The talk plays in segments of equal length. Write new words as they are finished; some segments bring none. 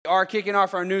are kicking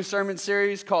off our new sermon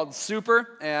series called Super,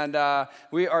 and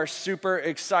we are super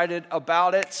excited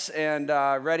about it and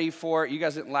ready for it. You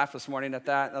guys didn't laugh this morning at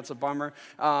that. That's a bummer.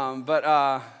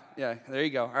 Yeah, there you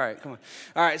go. All right, come on.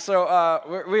 All right,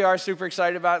 so we are super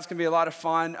excited about it. It's going to be a lot of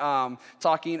fun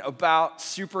talking about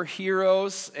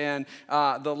superheroes and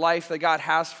the life that God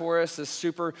has for us, this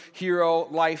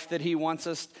superhero life that he wants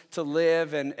us to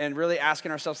live, and really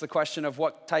asking ourselves the question of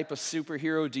what type of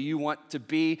superhero do you want to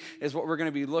be is what we're going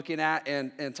to be looking at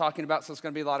and talking about, so it's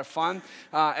going to be a lot of fun.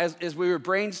 As we were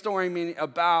brainstorming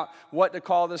about what to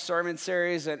call this sermon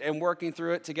series and working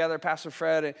through it together, Pastor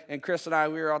Fred and Chris and I,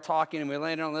 we were all talking, and we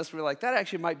landed on this. We were like, that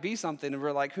actually might be something. And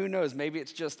we're like, who knows? Maybe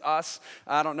it's just us.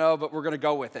 I don't know, but we're going to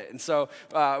go with it. And so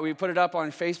we put it up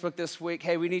on Facebook this week.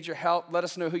 Hey, we need your help. Let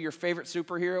us know who your favorite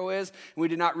superhero is. And we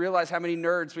did not realize how many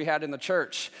nerds we had in the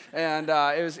church. And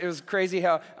it was crazy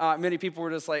how many people were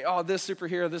just like, oh, this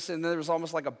superhero, this. And there was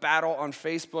almost like a battle on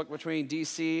Facebook between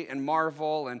DC and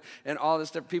Marvel and all this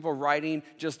different people writing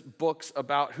just books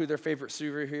about who their favorite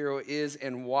superhero is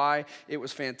and why. It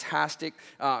was fantastic.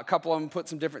 A couple of them put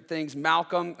some different things.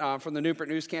 Malcolm from the Newport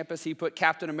News campus, he put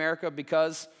Captain America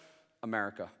because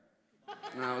America.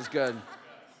 And that was good.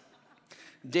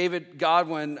 David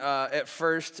Godwin, at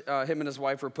first, him and his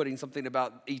wife were putting something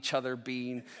about each other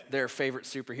being their favorite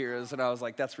superheroes, and I was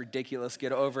like, that's ridiculous,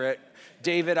 get over it.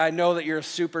 David, I know that you're a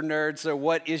super nerd, so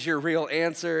what is your real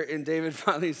answer? And David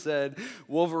finally said,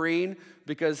 Wolverine,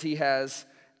 because he has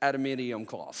adamantium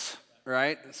claws.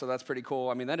 Right? So that's pretty cool.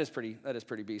 I mean, that is pretty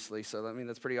beastly. So, I mean,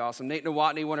 that's pretty awesome. Nate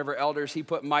Nowotny, one of our elders, he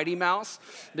put Mighty Mouse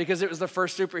because it was the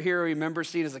first superhero he remembers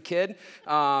seeing as a kid,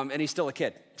 and he's still a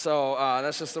kid. So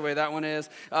that's just the way that one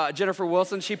is. Jennifer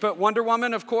Wilson, she put Wonder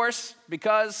Woman, of course,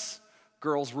 because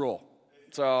girls rule.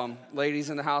 So,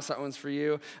 ladies in the house, that one's for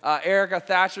you. Erica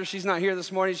Thatcher, she's not here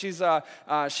this morning.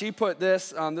 She put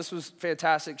this. This was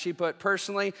fantastic. She put,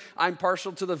 personally, I'm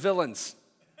partial to the villains.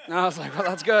 And I was like, well,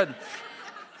 that's good.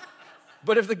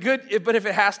 But if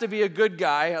it has to be a good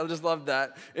guy, I just love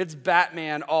that, it's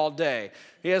Batman all day.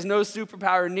 He has no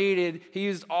superpower needed. He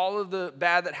used all of the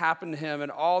bad that happened to him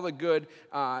and all the good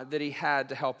that he had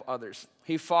to help others.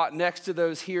 He fought next to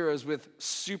those heroes with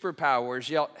superpowers,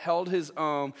 yet held his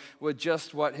own with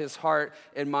just what his heart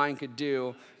and mind could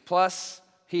do. Plus,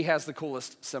 he has the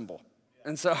coolest symbol.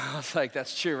 And so I was like,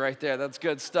 that's true right there. That's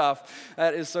good stuff.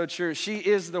 That is so true. She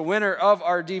is the winner of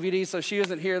our DVD, so she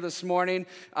isn't here this morning.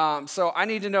 So I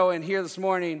need to know in here this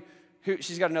morning,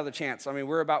 she's got another chance. I mean,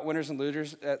 we're about winners and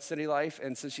losers at City Life,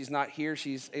 and since she's not here,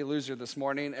 she's a loser this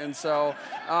morning. And so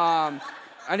I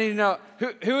need to know,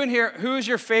 who in here, who is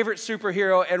your favorite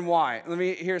superhero and why? Let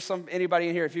me hear anybody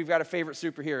in here, if you've got a favorite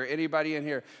superhero. Anybody in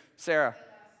here? Sarah.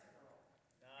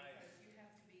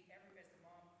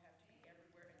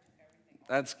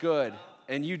 That's good.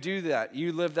 And you do that.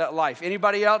 You live that life.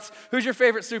 Anybody else? Who's your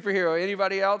favorite superhero?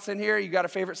 Anybody else in here? You got a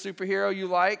favorite superhero you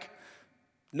like?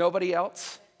 Nobody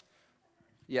else?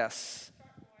 Yes.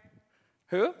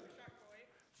 Who?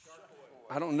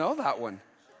 I don't know that one.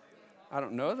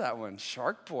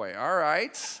 Shark Boy. All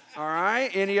right.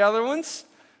 Any other ones?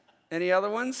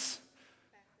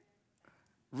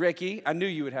 Ricky. I knew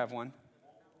you would have one.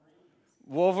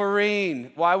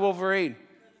 Wolverine. Why Wolverine?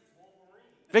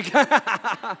 All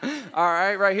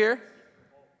right, right here.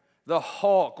 The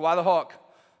Hulk. Why the Hulk?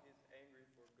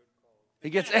 He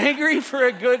gets angry for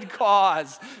a good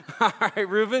cause. All right,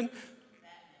 Reuben.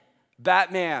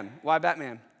 Batman. Why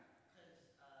Batman?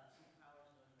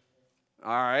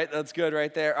 All right, that's good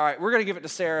right there. All right, we're going to give it to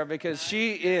Sarah because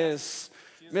she is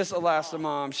Miss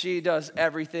Elastomom. She does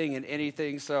everything and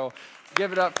anything, so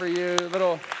give it up for you.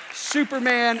 Little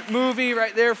Superman movie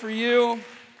right there for you.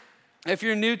 If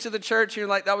you're new to the church, you're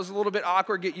like, that was a little bit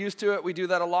awkward, get used to it. We do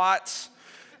that a lot.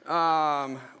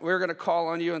 We're going to call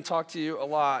on you and talk to you a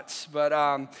lot.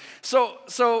 But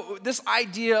so this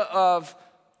idea of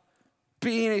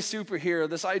being a superhero,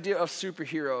 this idea of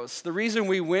superheroes, the reason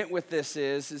we went with this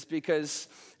is because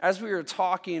as we were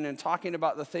talking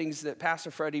about the things that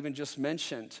Pastor Fred even just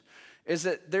mentioned, is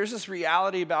that there's this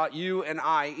reality about you and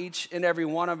I, each and every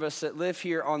one of us that live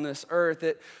here on this earth,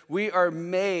 that we are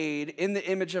made in the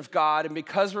image of God, and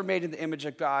because we're made in the image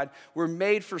of God, we're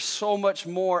made for so much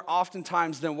more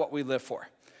oftentimes than what we live for.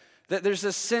 That there's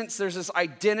this sense, there's this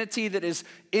identity that is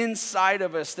inside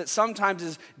of us that sometimes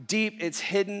is deep, it's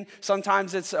hidden.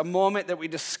 Sometimes it's a moment that we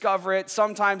discover it.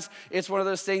 Sometimes it's one of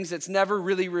those things that's never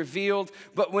really revealed.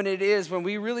 But when it is, when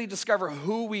we really discover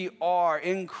who we are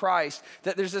in Christ,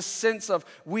 that there's this sense of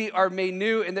we are made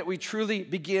new and that we truly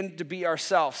begin to be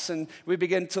ourselves and we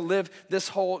begin to live this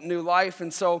whole new life.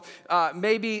 And so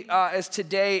maybe as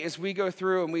today, as we go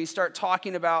through and we start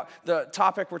talking about the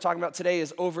topic we're talking about today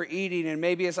is overeating, and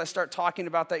maybe as I start talking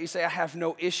about that, you say, I have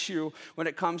no issue when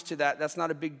it comes to that. That's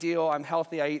not a big deal. I'm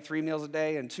healthy. I eat 3 meals a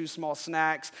day and 2 small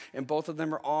snacks, and both of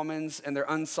them are almonds, and they're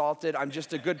unsalted. I'm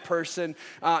just a good person.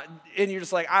 And you're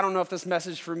just like, I don't know if this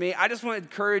message is for me. I just want to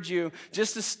encourage you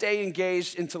just to stay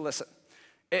engaged and to listen.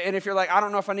 And if you're like, I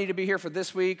don't know if I need to be here for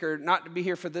this week or not to be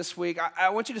here for this week,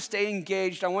 I want you to stay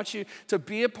engaged. I want you to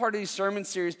be a part of these sermon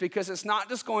series because it's not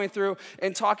just going through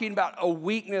and talking about a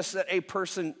weakness that a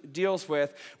person deals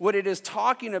with. What it is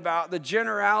talking about, the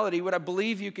generality, what I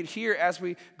believe you could hear as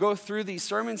we go through these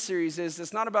sermon series is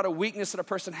it's not about a weakness that a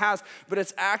person has, but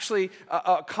it's actually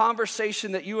a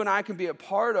conversation that you and I can be a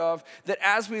part of, that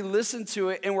as we listen to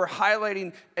it and we're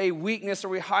highlighting a weakness or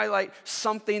we highlight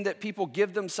something that people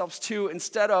give themselves to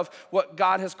instead of what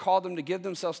God has called them to give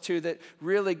themselves to, that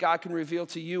really God can reveal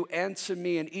to you and to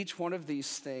me in each one of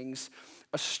these things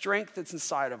a strength that's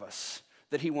inside of us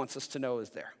that he wants us to know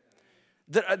is there.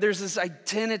 That there's this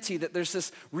identity, that there's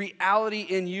this reality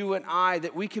in you and I,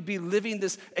 that we could be living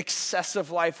this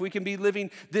excessive life. We can be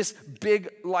living this big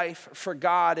life for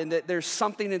God, and that there's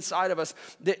something inside of us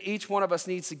that each one of us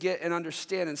needs to get and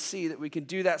understand and see that we can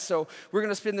do that. So we're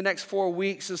going to spend the next 4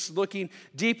 weeks just looking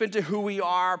deep into who we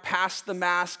are, past the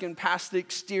mask and past the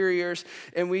exteriors,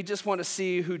 and we just want to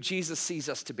see who Jesus sees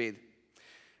us to be.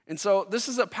 And so this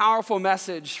is a powerful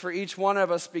message for each one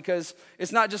of us because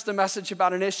it's not just a message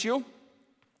about an issue.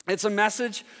 It's a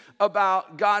message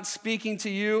about God speaking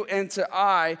to you and to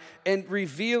I and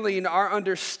revealing our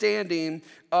understanding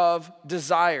of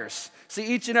desires. See,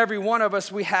 each and every one of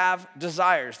us, we have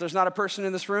desires. There's not a person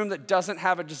in this room that doesn't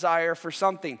have a desire for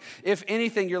something. If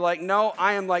anything, you're like, no,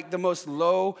 I am like the most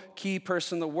low-key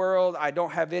person in the world. I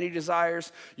don't have any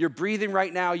desires. You're breathing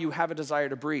right now. You have a desire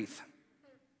to breathe.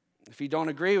 If you don't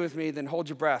agree with me, then hold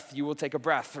your breath. You will take a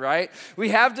breath, right? We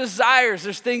have desires.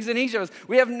 There's things in each of us.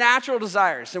 We have natural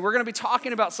desires, and we're going to be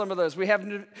talking about some of those. We have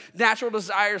natural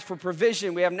desires for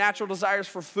provision. We have natural desires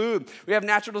for food. We have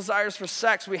natural desires for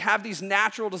sex. We have these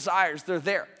natural desires. They're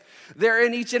there. They're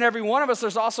in each and every one of us.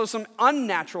 There's also some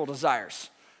unnatural desires,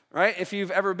 right? If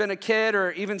you've ever been a kid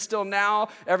or even still now,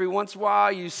 every once in a while,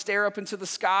 you stare up into the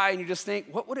sky and you just think,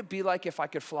 what would it be like if I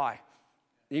could fly?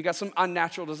 You got some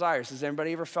unnatural desires. Has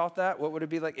anybody ever felt that? What would it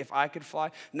be like if I could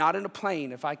fly? Not in a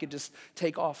plane, if I could just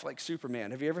take off like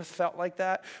Superman. Have you ever felt like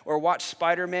that? Or watched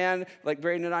Spider-Man like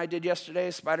Braden and I did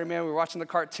yesterday? Spider-Man, we were watching the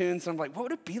cartoons, and I'm like, what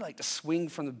would it be like to swing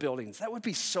from the buildings? That would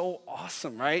be so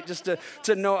awesome, right? Just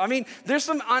to know. I mean, there's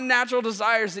some unnatural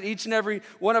desires that each and every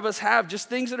one of us have, just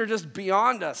things that are just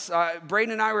beyond us.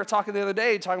 Braden and I were talking the other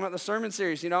day, talking about the sermon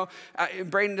series,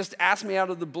 Braden just asked me out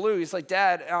of the blue. He's like,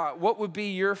 Dad, what would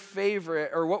be your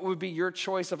favorite, or what would be your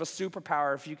choice of a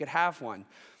superpower if you could have one?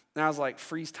 And I was like,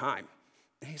 freeze time.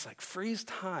 And he's like, freeze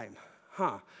time,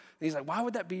 huh? And he's like, why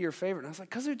would that be your favorite? And I was like,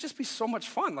 because it would just be so much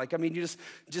fun. Like, I mean, you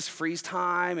just freeze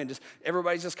time and just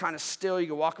everybody's just kind of still. You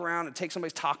can walk around and take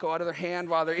somebody's taco out of their hand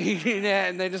while they're eating it,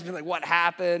 and they just be like, what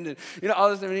happened? And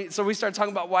all this. So we started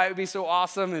talking about why it would be so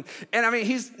awesome. And I mean,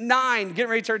 he's 9, getting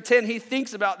ready to turn 10. He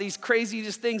thinks about these crazy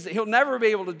just things that he'll never be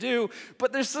able to do,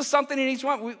 but there's just something in each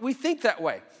one. We think that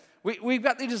way. We've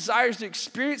got the desires to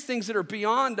experience things that are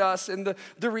beyond us, and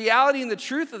the reality and the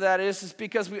truth of that is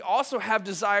because we also have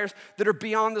desires that are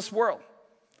beyond this world.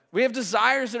 We have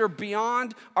desires that are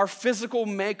beyond our physical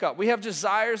makeup. We have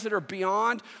desires that are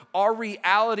beyond our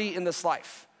reality in this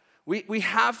life. We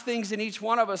have things in each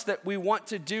one of us that we want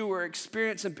to do or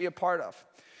experience and be a part of.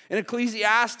 In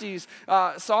Ecclesiastes,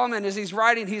 Solomon, as he's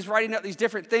writing out these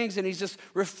different things, and he's just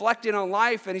reflecting on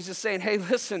life, and he's just saying, hey,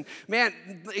 listen, man,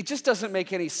 it just doesn't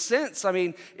make any sense. I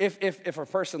mean, if a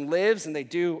person lives and they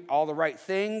do all the right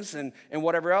things and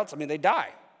whatever else, I mean, they die.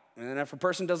 And if a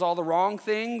person does all the wrong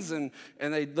things and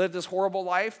they live this horrible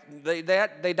life, they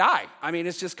die. I mean,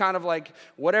 it's just kind of like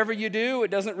whatever you do,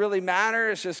 it doesn't really matter.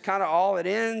 It's just kind of all it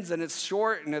ends, and it's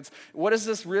short, and it's what is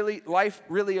this life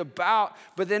really about?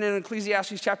 But then in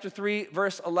Ecclesiastes chapter 3,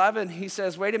 verse 11, he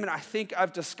says, wait a minute, I think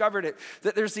I've discovered it.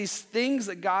 That there's these things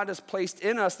that God has placed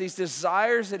in us, these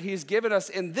desires that he's given us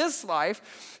in this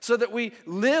life so that we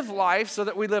live life, so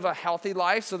that we live a healthy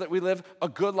life, so that we live a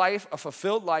good life, a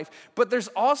fulfilled life. But there's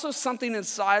also something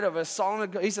inside of us.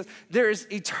 Solomon, he says, there is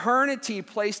eternity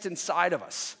placed inside of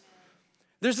us.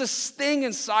 There's this thing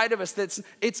inside of us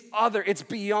it's other, it's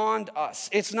beyond us.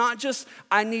 It's not just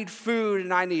I need food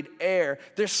and I need air.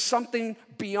 There's something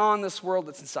beyond this world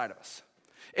that's inside of us.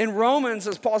 In Romans,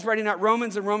 as Paul's writing out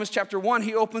Romans in Romans chapter 1,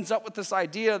 he opens up with this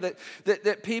idea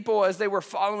that people, as they were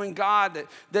following God,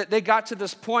 that they got to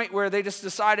this point where they just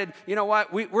decided, you know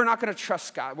what, we're not going to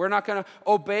trust God. We're not going to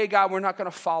obey God. We're not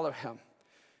going to follow him.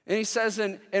 And he says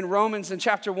in Romans in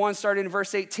chapter 1, starting in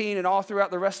verse 18, and all throughout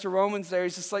the rest of Romans there,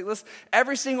 he's just like, listen,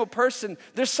 every single person,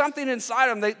 there's something inside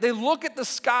them. They look at the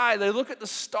sky, they look at the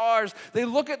stars, they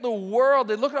look at the world,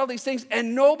 they look at all these things,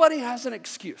 and nobody has an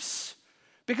excuse.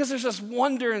 Because there's this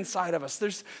wonder inside of us.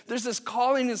 There's this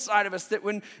calling inside of us that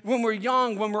when we're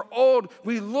young, when we're old,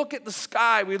 we look at the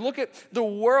sky, we look at the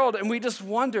world, and we just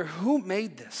wonder, who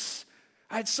made this?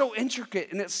 It's so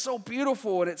intricate, and it's so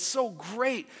beautiful, and it's so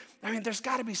great. I mean, there's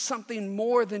got to be something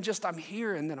more than just I'm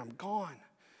here and then I'm gone.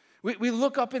 We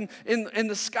look up in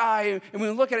the sky, and we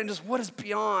look at it and just, what is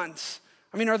beyond?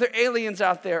 I mean, are there aliens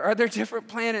out there? Are there different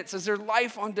planets? Is there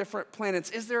life on different planets?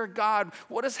 Is there a God?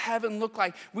 What does heaven look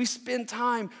like? We spend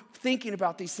time thinking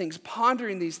about these things,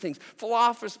 pondering these things.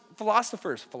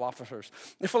 Philosophers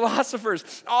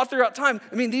all throughout time.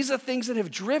 I mean, these are things that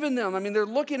have driven them. I mean, they're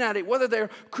looking at it, whether they're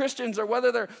Christians or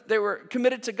whether they were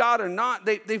committed to God or not.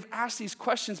 They've asked these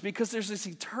questions because there's this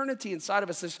eternity inside of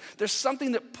us. There's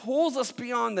something that pulls us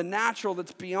beyond the natural,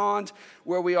 that's beyond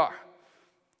where we are.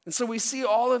 And so we see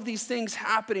all of these things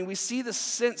happening. We see the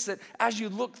sense that as you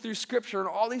look through Scripture and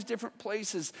all these different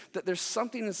places, that there's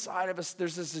something inside of us,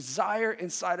 there's this desire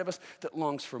inside of us that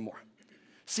longs for more.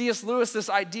 C.S. Lewis, this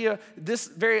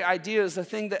very idea is the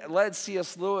thing that led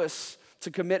C.S. Lewis to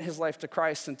commit his life to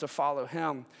Christ and to follow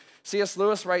him. C.S.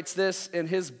 Lewis writes this in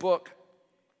his book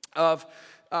of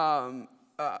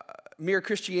Mere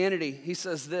Christianity. He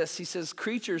says this, he says,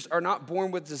 creatures are not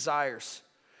born with desires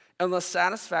unless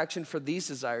satisfaction for these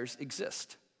desires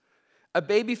exist. A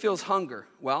baby feels hunger.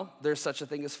 Well, there's such a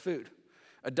thing as food.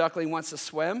 A duckling wants to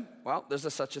swim. Well,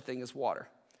 there's such a thing as water.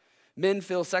 Men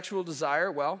feel sexual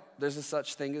desire. Well, there's a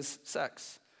such thing as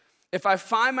sex. If I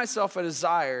find myself a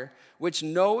desire which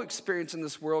no experience in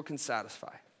this world can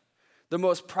satisfy, the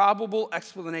most probable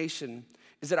explanation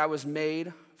is that I was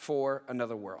made for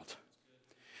another world.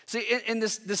 See, in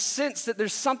this sense that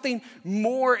there's something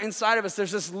more inside of us,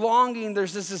 there's this longing,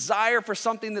 there's this desire for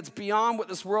something that's beyond what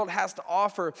this world has to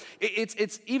offer.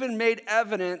 It's even made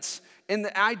evidence in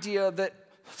the idea that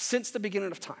since the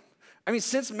beginning of time, I mean,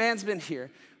 since man's been here,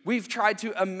 we've tried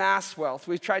to amass wealth,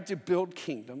 we've tried to build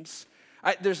kingdoms.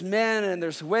 There's men and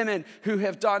there's women who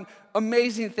have done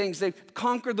amazing things. They've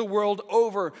conquered the world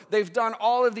over. They've done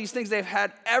all of these things. They've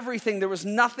had everything. There was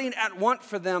nothing at want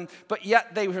for them, but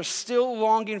yet they were still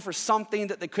longing for something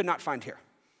that they could not find here.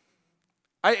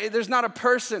 There's not a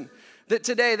person that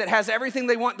today that has everything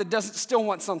they want that doesn't still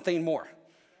want something more.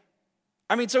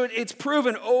 I mean, so it's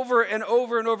proven over and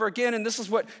over and over again, and this is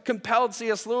what compelled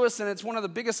C.S. Lewis, and it's one of the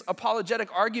biggest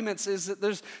apologetic arguments is that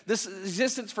there's this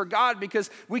existence for God because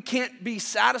we can't be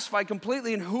satisfied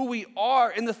completely in who we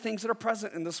are in the things that are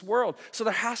present in this world. So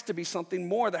there has to be something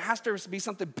more. There has to be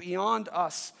something beyond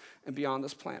us and beyond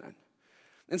this planet.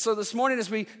 And so this morning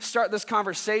as we start this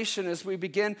conversation, as we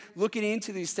begin looking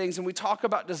into these things and we talk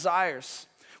about desires,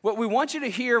 what we want you to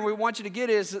hear and we want you to get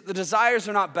is that the desires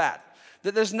are not bad.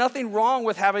 That there's nothing wrong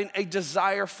with having a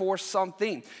desire for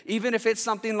something. Even if it's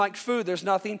something like food, there's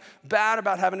nothing bad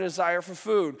about having a desire for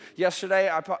food. Yesterday,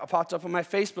 I popped up on my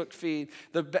Facebook feed,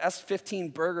 the best 15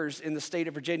 burgers in the state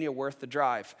of Virginia worth the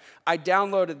drive. I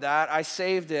downloaded that, I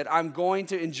saved it. I'm going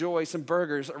to enjoy some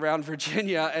burgers around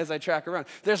Virginia as I track around.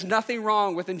 There's nothing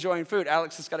wrong with enjoying food.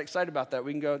 Alex just got excited about that.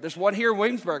 We can go, there's one here in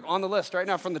Williamsburg on the list right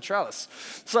now from the Trellis.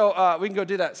 So we can go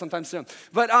do that sometime soon.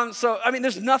 But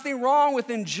there's nothing wrong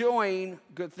with enjoying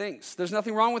good things. There's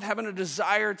nothing wrong with having a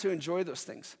desire to enjoy those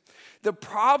things. The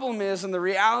problem is, and the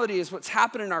reality is what's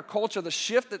happened in our culture, the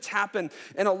shift that's happened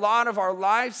in a lot of our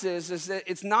lives is that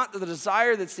it's not the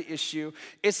desire that's the issue,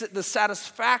 it's that the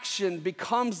satisfaction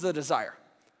becomes the desire.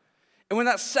 And when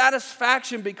that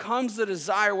satisfaction becomes the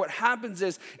desire, what happens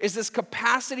is this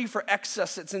capacity for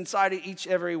excess that's inside of each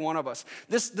every one of us.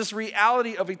 This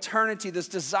reality of eternity, this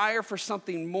desire for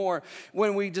something more.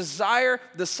 When we desire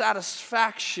the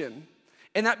satisfaction,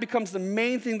 and that becomes the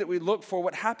main thing that we look for,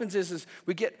 what happens is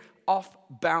we get off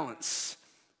balance.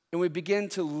 And we begin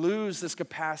to lose this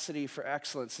capacity for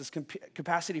excellence, this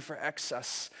capacity for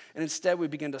excess. And instead we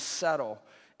begin to settle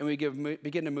and we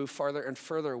begin to move farther and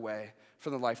further away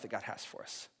from the life that God has for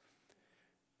us.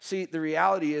 See, the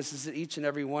reality is that each and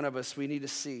every one of us, we need to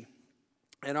see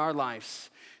in our lives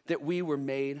that we were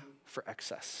made for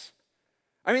excess.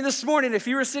 I mean, this morning, if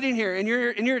you were sitting here in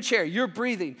your chair, you're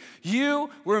breathing,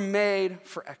 you were made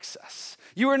for excess.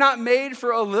 You were not made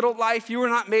for a little life. You were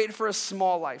not made for a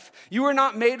small life. You were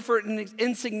not made for an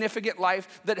insignificant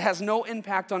life that has no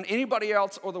impact on anybody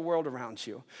else or the world around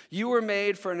you. You were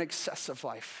made for an excessive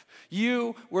life.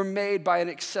 You were made by an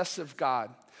excessive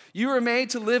God. You were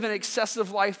made to live an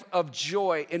excessive life of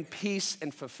joy and peace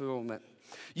and fulfillment.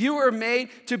 You were made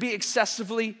to be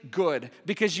excessively good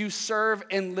because you serve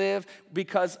and live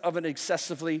because of an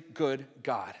excessively good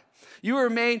God. You were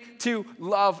made to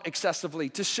love excessively,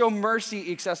 to show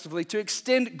mercy excessively, to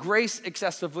extend grace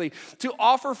excessively, to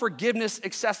offer forgiveness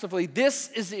excessively. This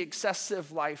is the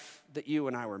excessive life that you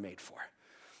and I were made for.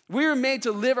 We were made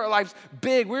to live our lives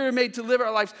big. We were made to live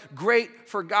our lives great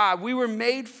for God. We were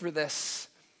made for this.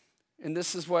 And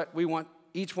this is what we want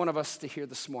each one of us to hear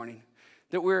this morning,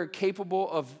 that we're capable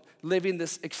of living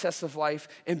this excessive life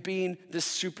and being this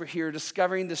superhero,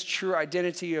 discovering this true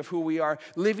identity of who we are,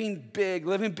 living big,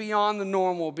 living beyond the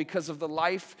normal because of the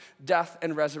life, death,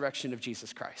 and resurrection of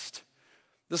Jesus Christ.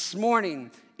 This morning,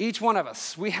 each one of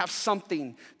us, we have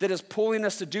something that is pulling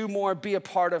us to do more, be a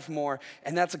part of more,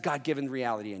 and that's a God-given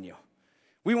reality in you.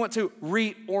 We want to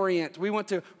reorient. We want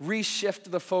to reshift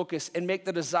the focus and make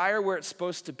the desire where it's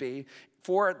supposed to be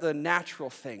for the natural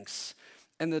things,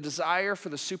 and the desire for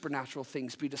the supernatural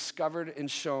things be discovered and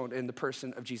shown in the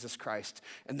person of Jesus Christ.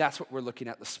 And that's what we're looking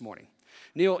at this morning.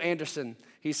 Neil Anderson,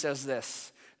 he says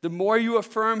this: the more you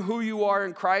affirm who you are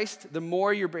in Christ, the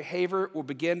more your behavior will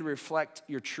begin to reflect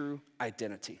your true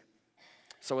identity.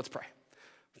 So let's pray.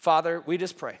 Father, we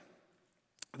just pray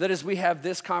that as we have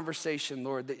this conversation,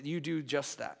 Lord, that you do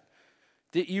just that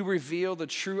you reveal the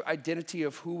true identity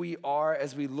of who we are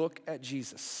as we look at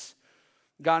Jesus.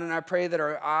 God, and I pray that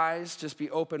our eyes just be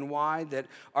open wide, that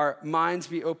our minds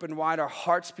be open wide, our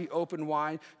hearts be open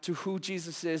wide to who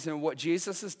Jesus is and what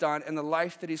Jesus has done and the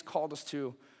life that he's called us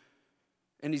to.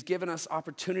 And he's given us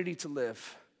opportunity to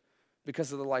live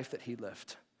because of the life that he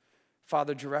lived.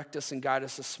 Father, direct us and guide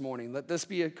us this morning. Let this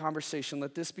be a conversation.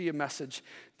 Let this be a message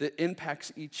that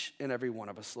impacts each and every one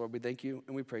of us. Lord, we thank you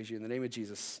and we praise you. In the name of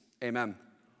Jesus, amen.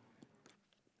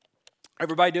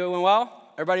 Everybody doing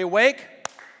well? Everybody awake?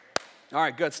 All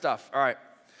right, good stuff. All right.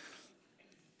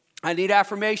 I need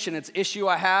affirmation. It's an issue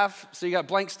I have. So you got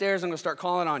blank stares. I'm going to start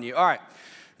calling on you. All right.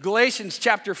 Galatians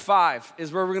chapter 5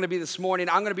 is where we're going to be this morning.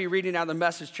 I'm going to be reading out the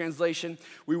Message translation.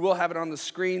 We will have it on the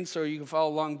screen so you can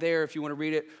follow along there if you want to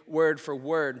read it word for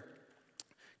word.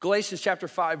 Galatians chapter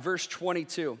 5, verse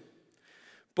 22.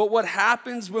 But what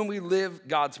happens when we live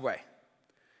God's way?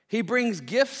 He brings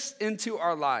gifts into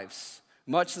our lives,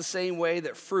 much the same way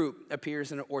that fruit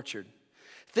appears in an orchard.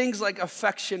 Things like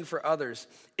affection for others,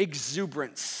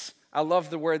 exuberance. I love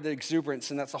the word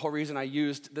exuberance, and that's the whole reason I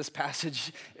used this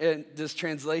passage in this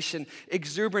translation.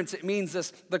 Exuberance, it means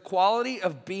the quality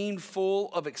of being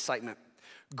full of excitement,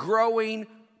 growing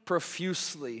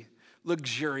profusely,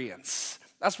 luxuriance.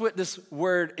 That's what this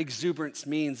word exuberance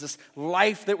means, this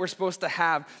life that we're supposed to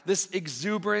have, this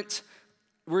exuberant,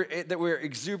 that we're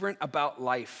exuberant about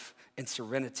life and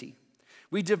serenity.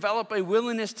 We develop a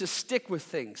willingness to stick with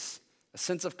things, a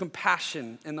sense of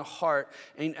compassion in the heart,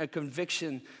 and a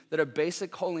conviction that a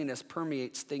basic holiness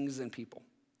permeates things and people.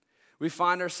 We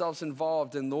find ourselves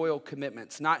involved in loyal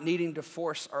commitments, not needing to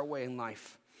force our way in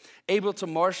life, able to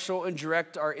marshal and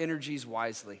direct our energies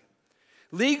wisely.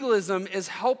 Legalism is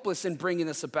helpless in bringing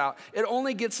this about. It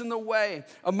only gets in the way.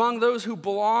 Among those who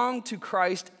belong to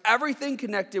Christ, everything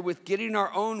connected with getting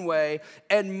our own way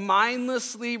and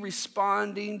mindlessly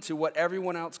responding to what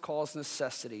everyone else calls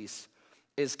necessities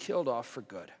is killed off for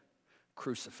good,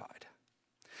 crucified.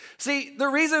 See, the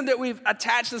reason that we've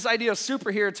attached this idea of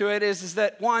superhero to it is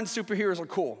that, one, superheroes are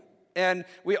cool. And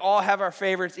we all have our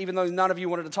favorites, even though none of you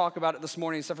wanted to talk about it this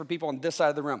morning, except for people on this side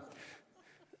of the room.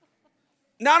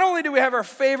 Not only do we have our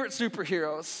favorite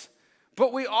superheroes,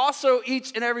 but we also,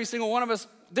 each and every single one of us,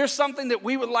 there's something that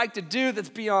we would like to do that's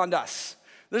beyond us.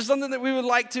 There's something that we would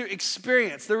like to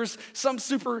experience. There was some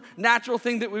supernatural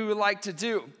thing that we would like to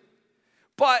do.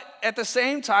 But at the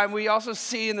same time, we also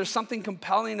see, and there's something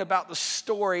compelling about the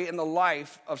story and the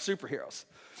life of superheroes.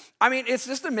 I mean, it's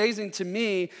just amazing to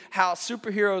me how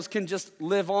superheroes can just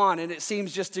live on, and it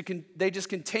seems they just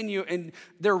continue, and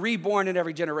they're reborn in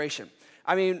every generation.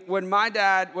 I mean, when my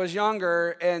dad was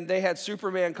younger and they had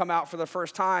Superman come out for the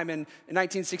first time in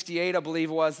 1968, I believe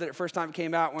it was, that the first time it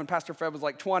came out when Pastor Fred was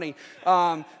like 20,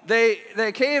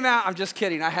 they came out, I'm just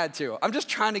kidding, I had to. I'm just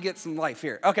trying to get some life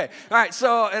here. Okay, all right,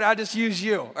 so, and I just use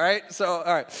you, all right? So,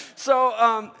 all right.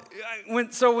 So,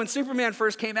 when Superman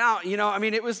first came out, you know, I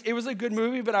mean, it was a good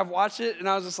movie, but I've watched it and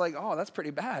I was just like, oh, that's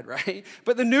pretty bad, right?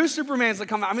 But the new Supermans that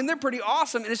come out, I mean, they're pretty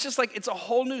awesome. And it's just like, it's a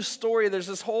whole new story. There's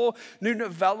this whole new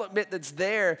development that's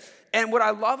there. And what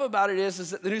I love about it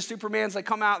is that the new Supermans that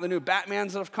come out, the new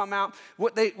Batmans that have come out,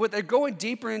 what they're going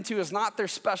deeper into is not their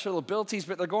special abilities,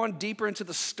 but they're going deeper into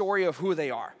the story of who they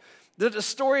are. The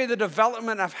story of the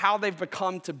development of how they've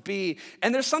become to be.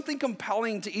 And there's something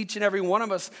compelling to each and every one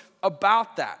of us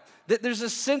about that. That there's a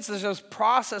sense, there's this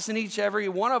process in each every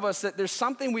one of us that there's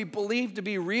something we believe to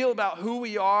be real about who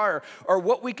we are or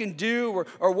what we can do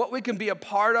or what we can be a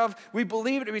part of. We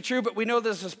believe it to be true, but we know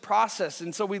there's this process.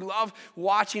 And so we love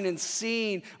watching and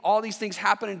seeing all these things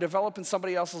happen and develop in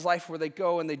somebody else's life where they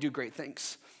go and they do great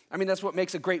things. I mean, that's what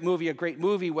makes a great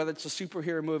movie, whether it's a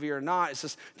superhero movie or not.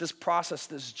 It's this process,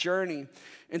 this journey.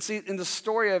 And see, in the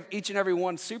story of each and every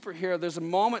one superhero,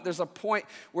 there's a point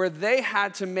where they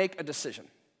had to make a decision.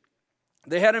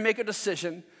 They had to make a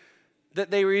decision that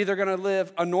they were either going to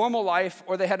live a normal life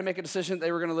or they had to make a decision that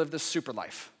they were going to live this super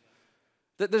life.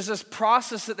 That there's this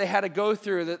process that they had to go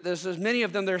through, that there's many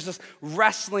of them, there's this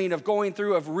wrestling of going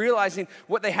through, of realizing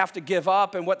what they have to give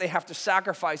up and what they have to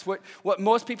sacrifice, what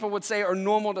most people would say are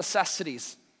normal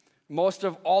necessities. Most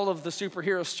of all of the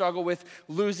superheroes struggle with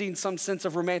losing some sense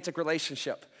of romantic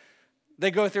relationship. They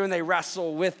go through and they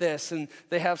wrestle with this, and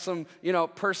they have some,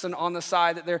 person on the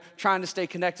side that they're trying to stay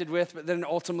connected with, but then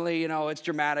ultimately, it's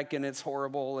dramatic and it's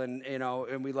horrible, and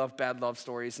we love bad love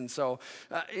stories, and so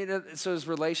it's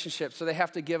relationships. So they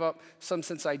have to give up some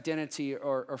sense of identity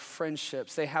or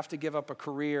friendships. They have to give up a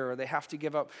career, or they have to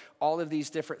give up all of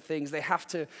these different things. They have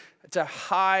to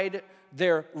hide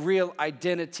their real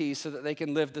identity so that they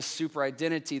can live this super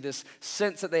identity, this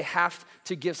sense that they have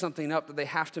to give something up, that they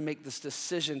have to make this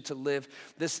decision to live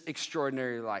this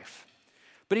extraordinary life.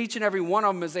 But each and every one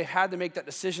of them, as they had to make that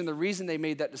decision, the reason they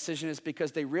made that decision is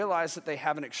because they realized that they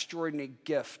have an extraordinary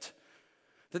gift.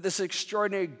 That this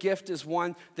extraordinary gift is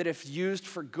one that if used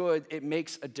for good, it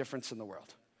makes a difference in the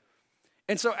world.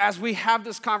 And so as we have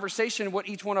this conversation, what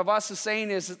each one of us is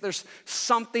saying is that there's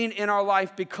something in our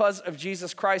life because of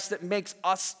Jesus Christ that makes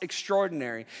us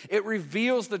extraordinary. It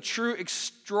reveals the true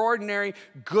extraordinary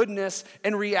goodness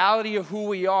and reality of who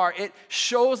we are. It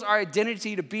shows our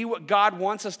identity to be what God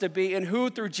wants us to be and who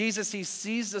through Jesus he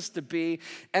sees us to be.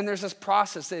 And there's this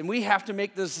process, and we have to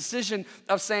make this decision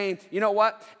of saying, you know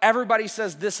what? Everybody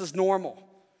says this is normal.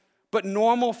 But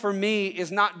normal for me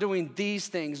is not doing these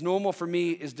things. Normal for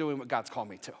me is doing what God's called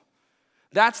me to.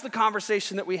 That's the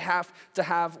conversation that we have to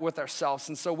have with ourselves.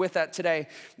 And so with that today,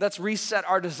 let's reset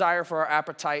our desire for our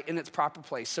appetite in its proper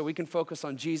place so we can focus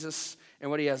on Jesus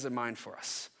and what he has in mind for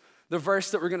us. The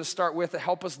verse that we're going to start with to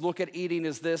help us look at eating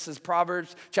is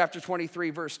Proverbs chapter 23,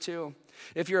 verse 2.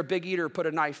 If you're a big eater, put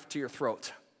a knife to your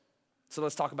throat. So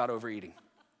let's talk about overeating.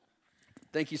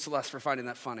 Thank you, Celeste, for finding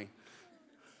that funny.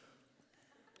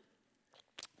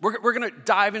 We're going to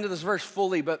dive into this verse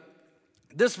fully, but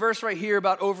this verse right here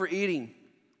about overeating,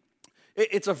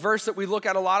 it's a verse that we look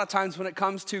at a lot of times when it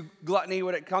comes to gluttony,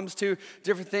 when it comes to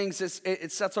different things.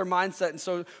 It sets our mindset. And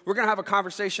so we're going to have a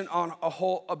conversation on a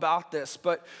whole about this.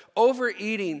 But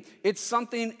overeating, it's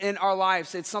something in our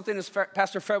lives. It's something, as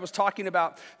Pastor Fred was talking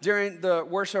about during the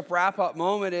worship wrap-up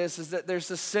moment, is that there's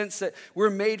this sense that we're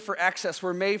made for excess.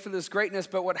 We're made for this greatness.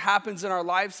 But what happens in our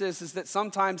lives is that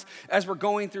sometimes as we're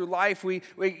going through life, we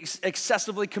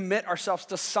excessively commit ourselves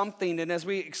to something. And as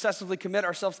we excessively commit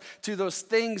ourselves to those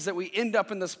things, that we end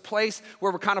up in this place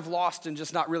where we're kind of lost and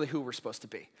just not really who we're supposed to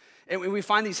be. And we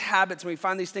find these habits and we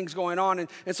find these things going on.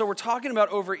 And so we're talking about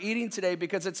overeating today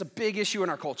because it's a big issue in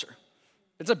our culture.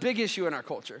 It's a big issue in our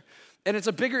culture. And it's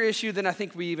a bigger issue than I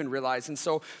think we even realize. And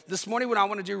so this morning what I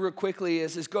want to do real quickly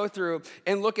is go through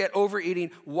and look at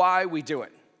overeating, why we do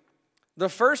it. The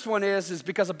first one is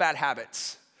because of bad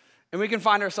habits. And we can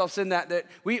find ourselves in that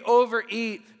we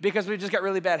overeat because we just got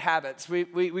really bad habits. We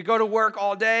go to work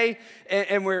all day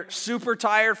and we're super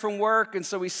tired from work. And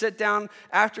so we sit down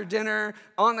after dinner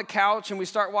on the couch and we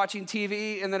start watching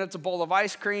TV, and then it's a bowl of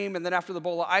ice cream. And then after the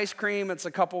bowl of ice cream, it's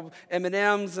a couple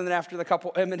M&Ms. And then after the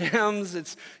couple M&Ms,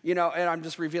 it's, and I'm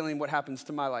just revealing what happens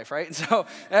to my life, right? And so,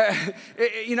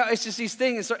 it's just these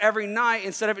things. And so every night,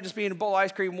 instead of it just being a bowl of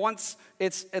ice cream once,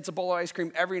 it's a bowl of ice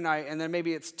cream every night. And then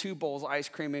maybe it's 2 bowls of ice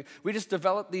cream. we just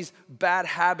develop these bad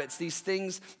habits, these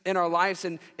things in our lives,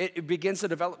 and it begins to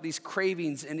develop these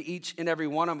cravings in each and every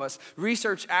one of us.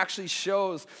 Research actually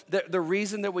shows that the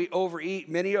reason that we overeat,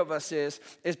 many of us is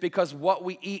because what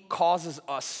we eat causes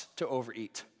us to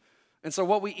overeat. And so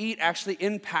what we eat actually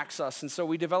impacts us. And so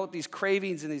we develop these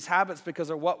cravings and these habits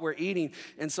because of what we're eating.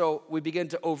 And so we begin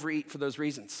to overeat for those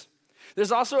reasons.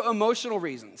 There's also emotional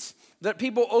reasons that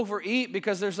people overeat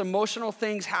because there's emotional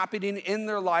things happening in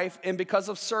their life, and because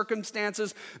of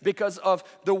circumstances, because of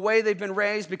the way they've been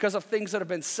raised, because of things that have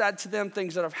been said to them,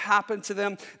 things that have happened to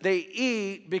them, they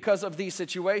eat because of these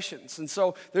situations. And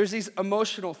so there's these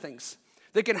emotional things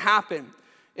that can happen.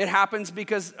 It happens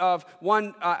because of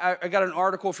one, I got an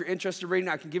article, if you're interested in reading,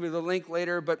 I can give you the link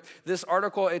later, but this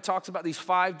article, it talks about these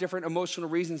 5 different emotional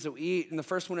reasons that we eat, and the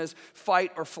first one is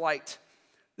fight or flight.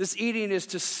 This eating is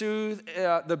to soothe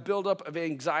the buildup of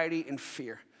anxiety and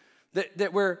fear.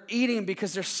 That we're eating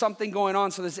because there's something going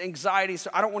on, so there's anxiety, so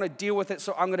I don't want to deal with it,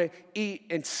 so I'm going to eat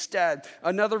instead.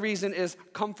 Another reason is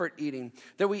comfort eating,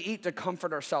 that we eat to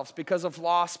comfort ourselves because of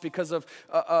loss, because of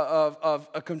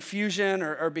a confusion,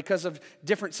 or because of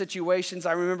different situations.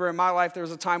 I remember in my life there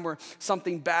was a time where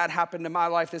something bad happened in my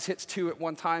life. This hits 2 at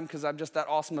one time because I'm just that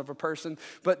awesome of a person.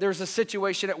 But there was a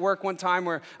situation at work one time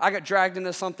where I got dragged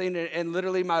into something, and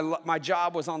literally my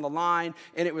job was on the line,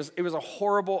 and it was a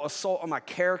horrible assault on my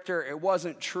character. It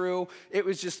wasn't true. It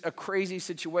was just a crazy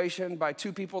situation by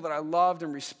 2 people that I loved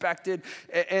and respected.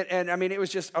 And I mean, it was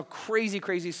just a crazy,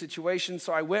 crazy situation.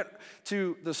 So I went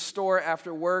to the store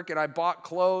after work and I bought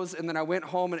clothes, and then I went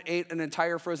home and ate an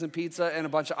entire frozen pizza and a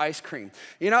bunch of ice cream.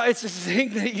 You know, it's this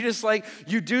thing that you just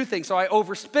you do things. So I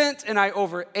overspent and I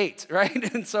overate,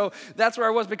 right? And so that's where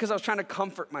I was because I was trying to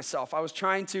comfort myself. I was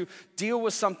trying to deal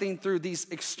with something through these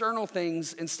external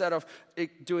things instead of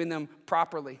doing them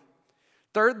properly.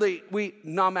 Thirdly, we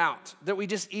numb out, that we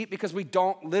just eat because we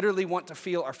don't literally want to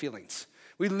feel our feelings.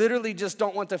 We literally just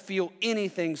don't want to feel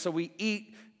anything, so we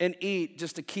eat and eat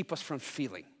just to keep us from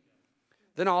feeling.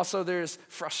 Then also there's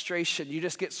frustration. You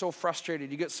just get so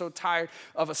frustrated. You get so tired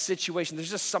of a situation.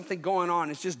 There's just something going on.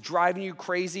 It's just driving you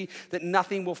crazy that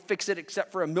nothing will fix it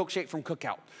except for a milkshake from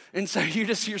Cookout. And so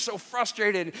you're so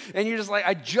frustrated, and you're just like,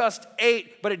 I just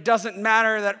ate, but it doesn't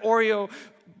matter. That Oreo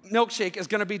milkshake is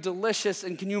going to be delicious,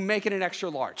 and can you make it an extra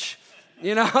large?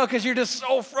 You know, because you're just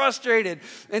so frustrated.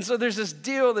 And so there's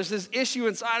this issue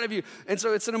inside of you. And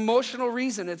so it's an emotional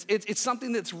reason. It's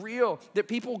something that's real that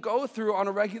people go through on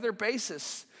a regular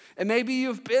basis. And maybe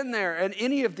you've been there in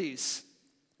any of these.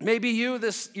 Maybe you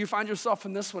find yourself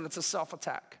in this one. It's a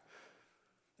self-attack.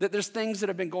 That there's things that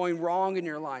have been going wrong in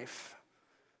your life.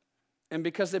 And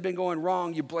because they've been going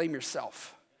wrong, you blame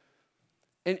yourself.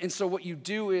 And so what you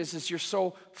do is you're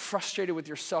so frustrated with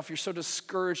yourself. You're so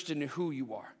discouraged in who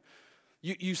you are.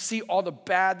 You see all the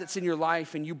bad that's in your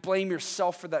life, and you blame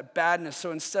yourself for that badness.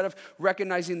 So instead of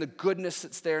recognizing the goodness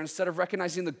that's there, instead of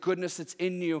recognizing the goodness that's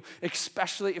in you,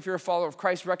 especially if you're a follower of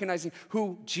Christ, recognizing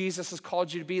who Jesus has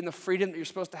called you to be and the freedom that you're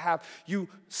supposed to have, you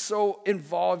so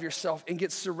involve yourself and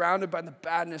get surrounded by the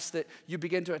badness that you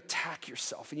begin to attack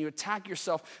yourself. And you attack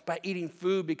yourself by eating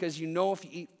food because you know if you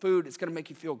eat food, it's going to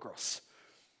make you feel gross.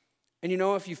 And you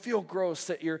know, if you feel gross,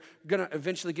 that you're going to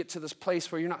eventually get to this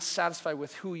place where you're not satisfied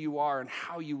with who you are and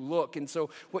how you look. And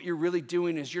so what you're really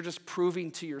doing is you're just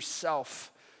proving to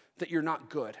yourself that you're not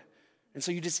good. And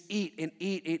so you just eat and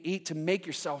eat and eat to make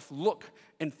yourself look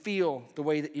and feel the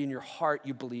way that in your heart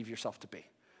you believe yourself to be.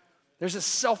 There's this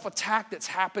self-attack that's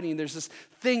happening. There's this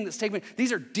thing that's taking place.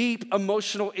 These are deep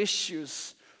emotional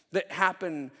issues that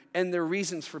happen, and they're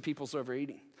reasons for people's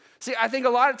overeating. See, I think a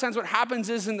lot of times what happens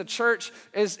is in the church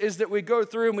is that we go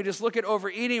through and we just look at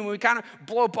overeating and we kind of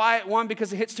blow by it, one,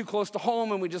 because it hits too close to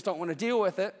home and we just don't want to deal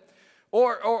with it.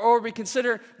 Or we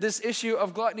consider this issue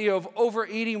of gluttony, of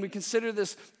overeating, we consider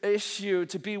this issue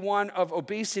to be one of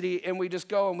obesity, and we just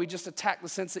go and we just attack the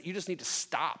sense that you just need to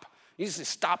stop. You need to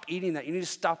stop eating that. You need to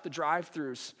stop the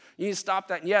drive-thrus. You need to stop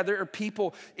that. And yeah, there are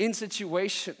people in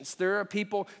situations. There are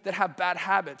people that have bad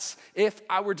habits. If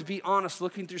I were to be honest,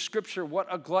 looking through Scripture, what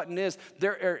a glutton is,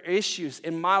 there are issues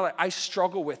in my life. I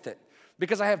struggle with it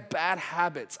because I have bad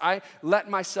habits. I let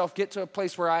myself get to a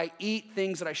place where I eat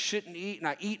things that I shouldn't eat, and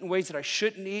I eat in ways that I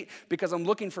shouldn't eat because I'm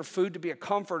looking for food to be a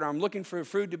comfort, or I'm looking for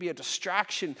food to be a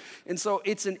distraction. And so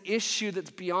it's an issue that's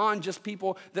beyond just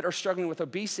people that are struggling with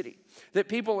obesity. That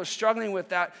people are struggling with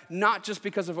that not just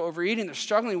because of overeating, they're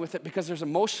struggling with it because there's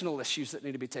emotional issues that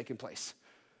need to be taking place.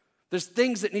 There's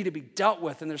things that need to be dealt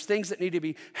with, and there's things that need to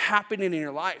be happening in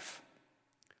your life.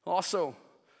 Also,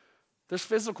 there's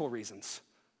physical reasons.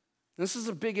 This is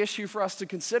a big issue for us to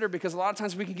consider because a lot of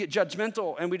times we can get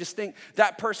judgmental and we just think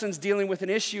that person's dealing with an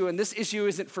issue and this issue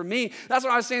isn't for me. That's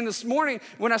what I was saying this morning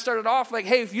when I started off, like,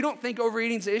 hey, if you don't think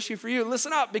overeating's an issue for you,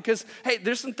 listen up because, hey,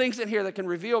 there's some things in here that can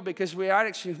reveal because we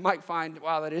actually might find,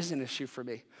 wow, that is an issue for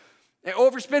me. And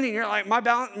overspending, you're like,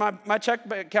 my check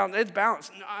account, it's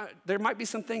balanced. No, there might be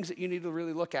some things that you need to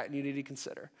really look at and you need to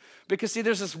consider. Because see,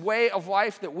 there's this way of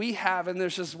life that we have and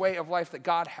there's this way of life that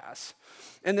God has.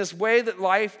 And this way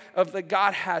that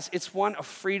God has, it's one of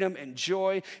freedom and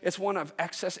joy. It's one of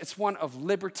excess. It's one of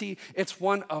liberty. It's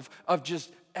one of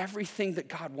just everything that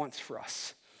God wants for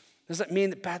us. Does that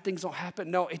mean that bad things don't happen?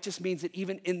 No, it just means that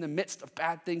even in the midst of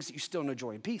bad things, you still know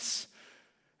joy and peace.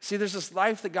 See, there's this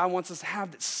life that God wants us to have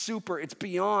that's super, it's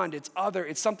beyond, it's other,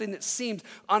 it's something that seems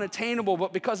unattainable,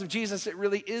 but because of Jesus, it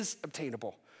really is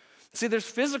obtainable. See, there's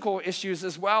physical issues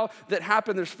as well that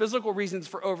happen. There's physical reasons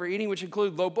for overeating, which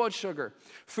include low blood sugar,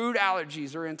 food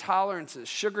allergies or intolerances,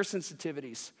 sugar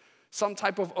sensitivities, some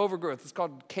type of overgrowth. It's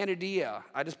called candida.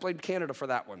 I just blamed Canada for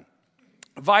that one.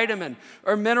 Vitamin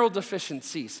or mineral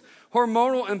deficiencies,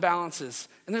 hormonal imbalances,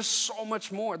 and there's so much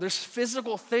more. There's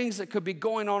physical things that could be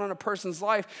going on in a person's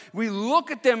life. We look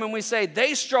at them and we say,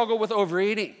 they struggle with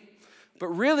overeating. But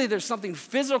really, there's something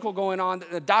physical going on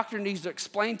that the doctor needs to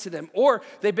explain to them. Or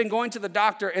they've been going to the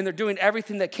doctor and they're doing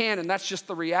everything they can, and that's just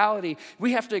the reality.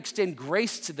 We have to extend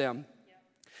grace to them.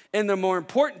 And the more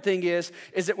important thing is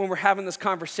that when we're having this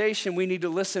conversation, we need to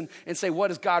listen and say, what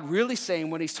is God really saying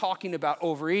when he's talking about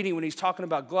overeating, when he's talking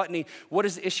about gluttony? What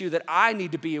is the issue that I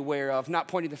need to be aware of? Not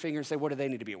pointing the finger and say, what do they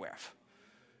need to be aware of?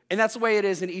 And that's the way it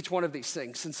is in each one of these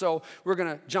things. And so we're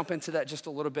going to jump into that just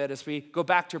a little bit as we go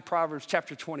back to Proverbs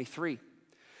chapter 23.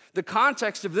 The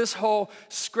context of this whole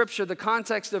scripture, the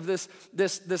context of this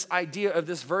idea of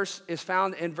this verse is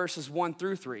found in verses 1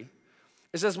 through 3.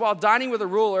 It says, while dining with a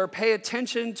ruler, pay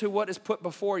attention to what is put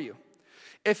before you.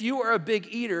 If you are a big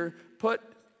eater, put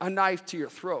a knife to your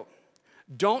throat.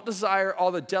 Don't desire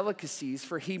all the delicacies,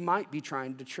 for he might be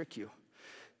trying to trick you.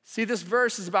 See, this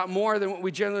verse is about more than what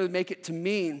we generally make it to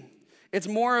mean. It's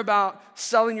more about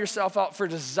selling yourself out for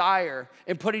desire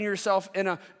and putting yourself in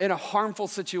a harmful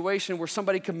situation where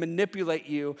somebody can manipulate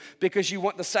you because you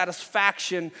want the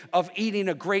satisfaction of eating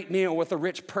a great meal with a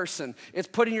rich person. It's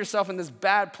putting yourself in this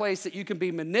bad place that you can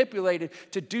be manipulated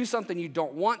to do something you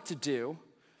don't want to do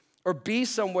or be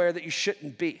somewhere that you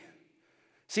shouldn't be.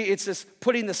 See, it's this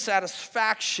putting the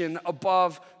satisfaction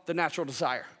above the natural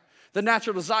desire. The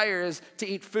natural desire is to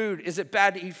eat food. Is it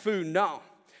bad to eat food? No.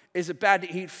 Is it bad to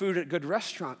eat food at good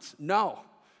restaurants? No.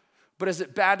 But is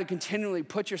it bad to continually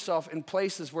put yourself in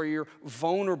places where you're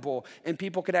vulnerable and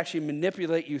people could actually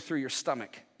manipulate you through your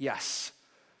stomach? Yes.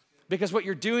 Because what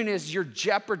you're doing is you're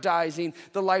jeopardizing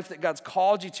the life that God's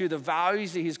called you to, the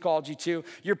values that he's called you to.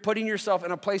 You're putting yourself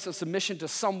in a place of submission to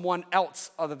someone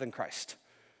else other than Christ.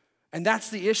 And that's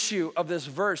the issue of this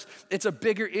verse. It's a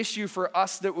bigger issue for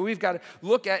us that we've got to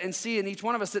look at and see in each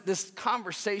one of us that this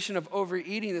conversation of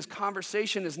overeating, this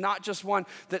conversation is not just one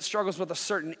that struggles with a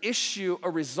certain issue, a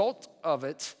result of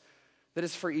it, that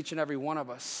is for each and every one of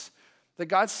us. That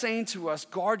God's saying to us,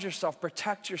 guard yourself,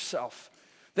 protect yourself.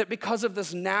 That because of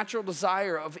this natural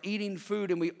desire of eating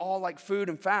food, and we all like food.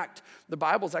 In fact, the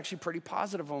Bible's actually pretty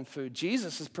positive on food.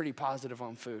 Jesus is pretty positive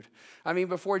on food. I mean,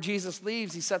 before Jesus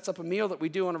leaves, he sets up a meal that we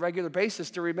do on a regular basis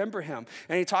to remember him.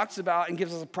 And he talks about and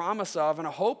gives us a promise of and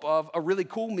a hope of a really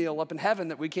cool meal up in heaven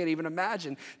that we can't even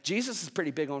imagine. Jesus is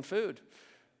pretty big on food.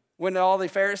 When all the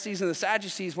Pharisees and the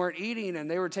Sadducees weren't eating and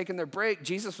they were taking their break,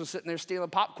 Jesus was sitting there stealing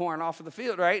popcorn off of the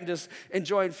field, right? And just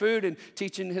enjoying food and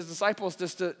teaching his disciples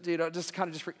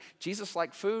Jesus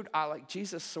liked food. I like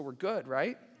Jesus, so we're good,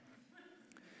 right?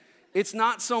 It's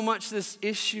not so much this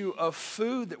issue of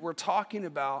food that we're talking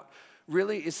about.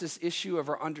 Really, it's this issue of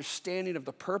our understanding of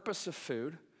the purpose of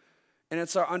food, and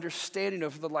it's our understanding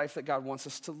of the life that God wants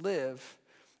us to live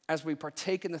as we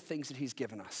partake in the things that he's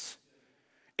given us.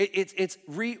 It's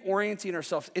reorienting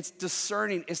ourselves. It's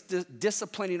discerning. It's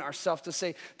disciplining ourselves to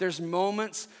say there's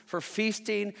moments for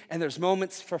feasting and there's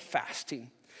moments for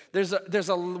fasting. There's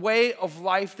a way of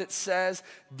life that says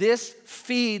this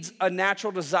feeds a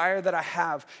natural desire that I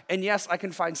have. And yes, I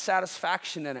can find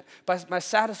satisfaction in it. But my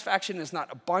satisfaction is not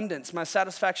abundance. My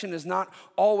satisfaction is not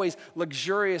always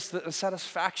luxurious. The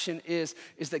satisfaction is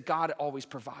that God always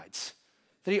provides.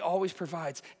 that he always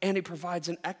provides, and he provides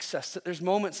in excess. That there's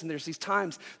moments and there's these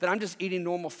times that I'm just eating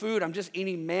normal food. I'm just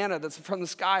eating manna that's from the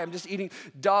sky. I'm just eating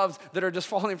doves that are just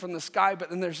falling from the sky.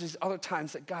 But then there's these other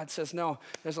times that God says, no,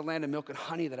 there's a land of milk and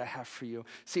honey that I have for you.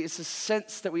 See, it's a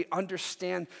sense that we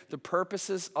understand the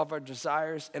purposes of our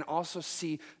desires and also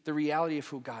see the reality of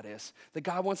who God is. That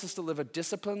God wants us to live a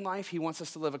disciplined life. He wants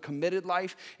us to live a committed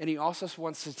life. And he also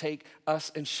wants to take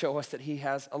us and show us that he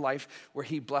has a life where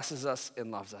he blesses us and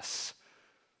loves us.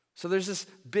 So there's this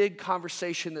big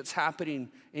conversation that's happening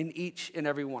in each and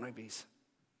every one of these.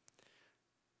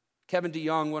 Kevin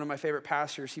DeYoung, one of my favorite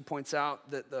pastors, he points out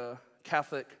that the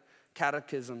Catholic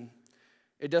Catechism,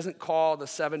 it doesn't call the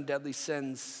 7 deadly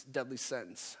sins,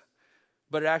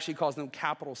 but it actually calls them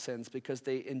capital sins because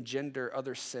they engender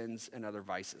other sins and other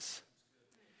vices.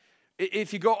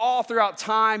 If you go all throughout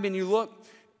time and you look,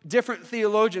 different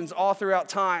theologians all throughout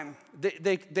time,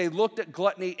 they looked at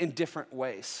gluttony in different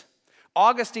ways.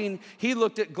 Augustine, he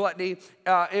looked at gluttony,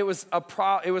 it was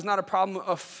not a problem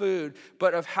of food,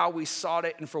 but of how we sought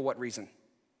it and for what reason.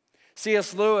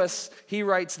 C.S. Lewis, he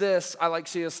writes this. I like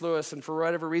C.S. Lewis, and for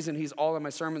whatever reason, he's all in my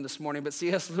sermon this morning, but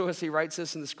C.S. Lewis, he writes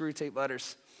this in the Screwtape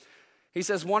Letters. He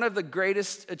says, one of the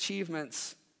greatest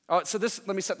achievements. Let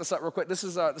me set this up real quick. This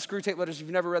is the Screwtape Letters. If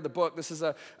you've never read the book, this is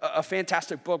a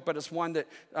fantastic book, but it's one that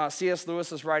C.S.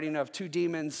 Lewis is writing of 2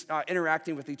 demons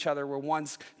interacting with each other, where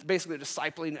one's basically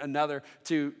discipling another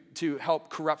to help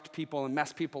corrupt people and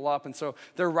mess people up. And so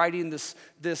they're writing this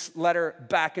letter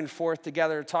back and forth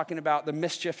together, talking about the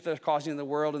mischief they're causing in the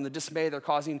world and the dismay they're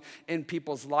causing in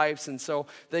people's lives. And so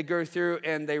they go through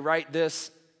and they write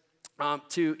this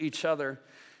to each other.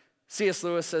 C.S.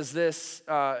 Lewis says this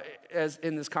as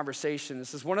in this conversation. It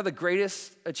says, one of the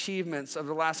greatest achievements of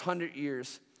the last 100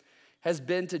 years has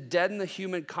been to deaden the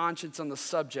human conscience on the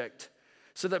subject,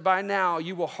 so that by now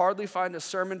you will hardly find a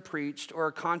sermon preached or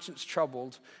a conscience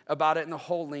troubled about it in the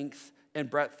whole length and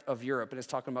breadth of Europe. And it's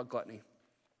talking about gluttony.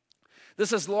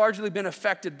 This has largely been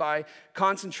affected by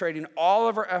concentrating all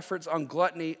of our efforts on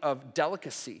gluttony of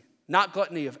delicacy, not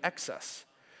gluttony of excess.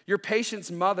 Your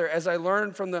patient's mother, as I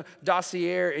learned from the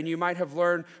dossier, and you might have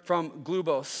learned from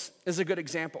Glubos, is a good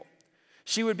example.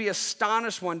 She would be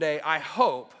astonished one day, I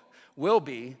hope, will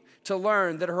be, to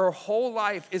learn that her whole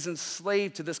life is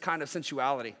enslaved to this kind of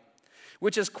sensuality,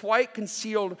 which is quite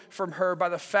concealed from her by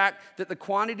the fact that the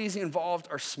quantities involved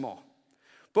are small.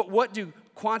 But what do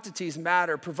quantities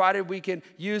matter, provided we can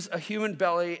use a human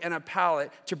belly and a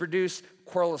palate to produce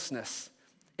querulousness,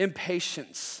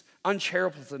 impatience,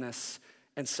 uncharitableness,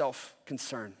 and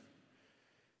self-concern.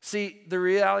 See, the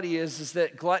reality is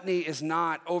that gluttony is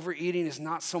not, overeating is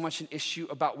not so much an issue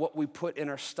about what we put in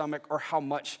our stomach or how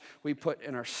much we put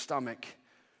in our stomach.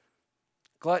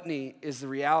 Gluttony is the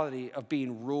reality of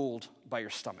being ruled by your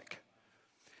stomach.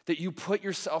 That you put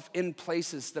yourself in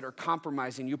places that are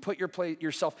compromising. You put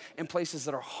yourself in places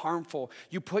that are harmful.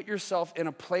 You put yourself in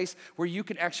a place where you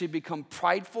can actually become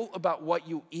prideful about what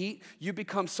you eat. You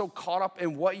become so caught up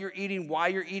in what you're eating, why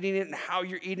you're eating it, and how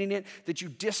you're eating it, that you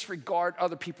disregard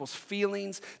other people's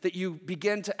feelings, that you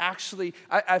begin to actually,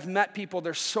 I've met people,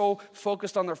 they're so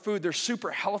focused on their food, they're super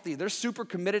healthy, they're super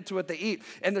committed to what they eat,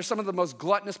 and they're some of the most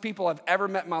gluttonous people I've ever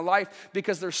met in my life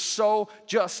because they're so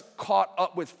just caught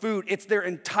up with food. It's their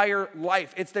entire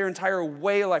life. It's their entire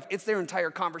way of life. It's their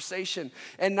entire conversation.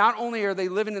 And not only are they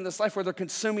living in this life where they're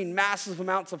consuming massive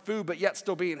amounts of food, but yet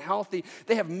still being healthy,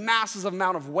 they have massive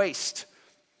amount of waste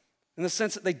in the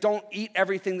sense that they don't eat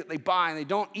everything that they buy and they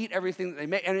don't eat everything that they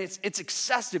make. And it's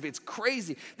excessive. It's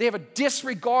crazy. They have a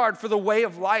disregard for the way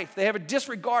of life. They have a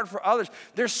disregard for others.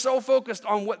 They're so focused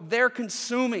on what they're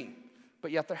consuming, but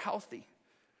yet they're healthy.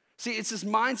 See, it's this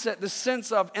mindset, this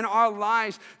sense of in our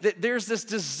lives that there's this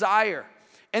desire.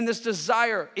 And this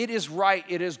desire, it is right,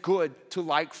 it is good to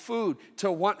like food, to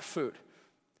want food.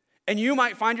 And you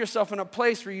might find yourself in a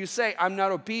place where you say, I'm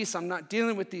not obese, I'm not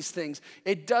dealing with these things.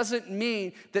 It doesn't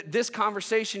mean that this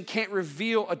conversation can't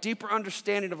reveal a deeper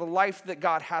understanding of a life that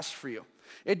God has for you.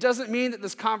 It doesn't mean that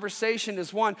this conversation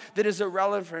is one that is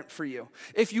irrelevant for you.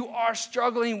 If you are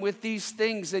struggling with these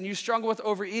things and you struggle with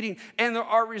overeating and there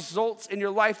are results in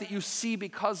your life that you see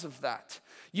because of that,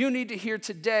 you need to hear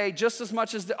today, just as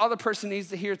much as the other person needs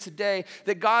to hear today,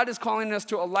 that God is calling us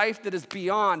to a life that is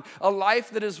beyond, a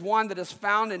life that is one that is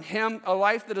found in Him, a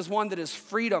life that is one that is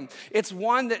freedom. It's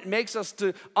one that makes us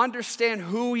to understand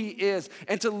who He is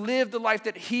and to live the life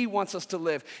that He wants us to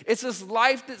live. It's this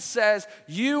life that says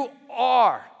you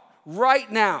are right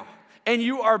now and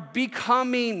you are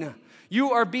becoming.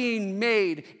 You are being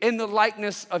made in the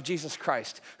likeness of Jesus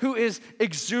Christ, who is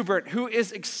exuberant, who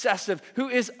is excessive, who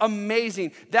is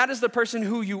amazing. That is the person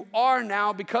who you are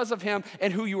now because of Him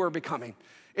and who you are becoming.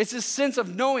 It's this sense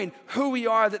of knowing who we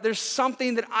are, that there's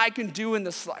something that I can do in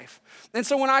this life. And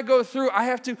so when I go through, I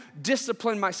have to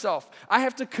discipline myself. I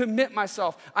have to commit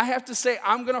myself. I have to say,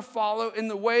 I'm going to follow in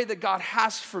the way that God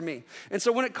has for me. And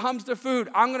so when it comes to food,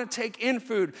 I'm going to take in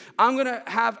food. I'm going to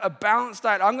have a balanced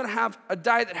diet. I'm going to have a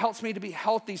diet that helps me to be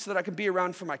healthy so that I can be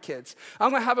around for my kids. I'm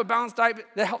going to have a balanced diet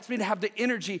that helps me to have the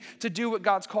energy to do what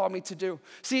God's called me to do.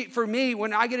 See, for me,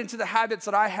 when I get into the habits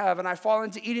that I have and I fall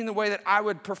into eating the way that I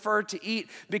would prefer to eat,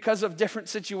 because of different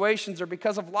situations or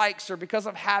because of likes or because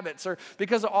of habits or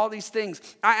because of all these things,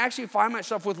 I actually find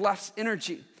myself with less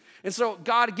energy. And so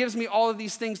God gives me all of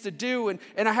these things to do, and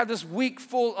I have this week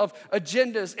full of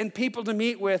agendas and people to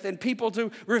meet with and people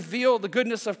to reveal the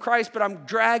goodness of Christ, but I'm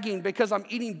dragging because I'm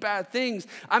eating bad things.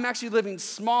 I'm actually living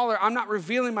smaller. I'm not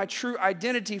revealing my true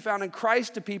identity found in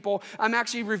Christ to people. I'm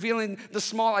actually revealing the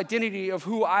small identity of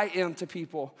who I am to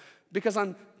people because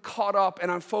I'm caught up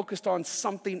and I'm focused on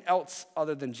something else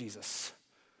other than Jesus.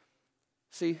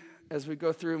 See, as we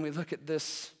go through and we look at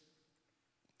this,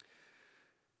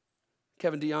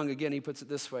 Kevin DeYoung, again, he puts it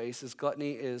this way. He says,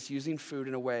 gluttony is using food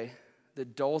in a way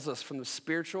that dulls us from the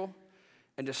spiritual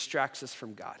and distracts us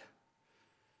from God.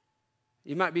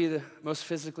 You might be the most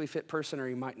physically fit person or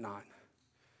you might not.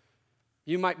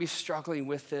 You might be struggling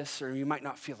with this or you might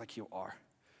not feel like you are.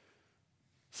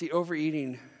 See,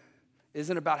 overeating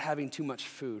isn't about having too much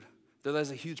food, though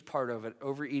there's a huge part of it.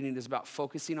 Overeating is about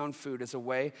focusing on food as a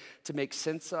way to make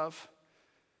sense of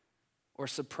or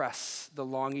suppress the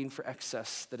longing for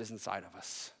excess that is inside of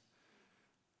us.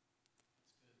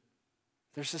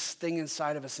 There's this thing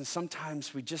inside of us, and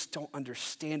sometimes we just don't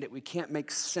understand it. We can't make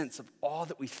sense of all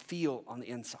that we feel on the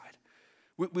inside.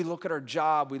 We look at our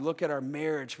job, we look at our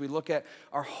marriage, we look at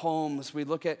our homes, we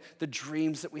look at the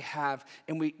dreams that we have,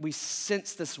 and we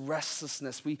sense this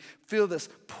restlessness. We feel this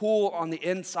pull on the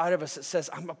inside of us that says,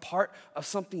 I'm a part of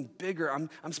something bigger.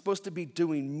 I'm supposed to be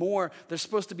doing more. There's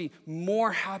supposed to be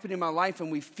more happening in my life,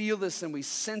 and we feel this, and we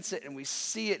sense it, and we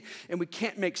see it, and we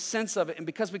can't make sense of it. And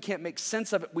because we can't make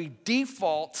sense of it, we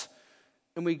default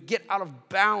and we get out of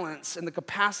balance, and the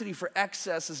capacity for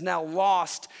excess is now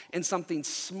lost in something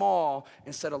small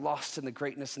instead of lost in the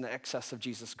greatness and the excess of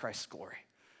Jesus Christ's glory.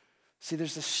 See,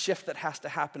 there's this shift that has to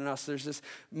happen in us. There's this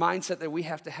mindset that we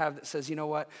have to have that says, you know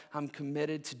what? I'm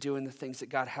committed to doing the things that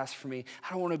God has for me.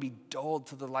 I don't want to be dulled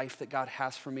to the life that God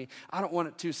has for me. I don't want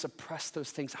it to suppress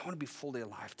those things. I want to be fully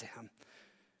alive to Him.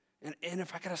 And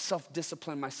if I got to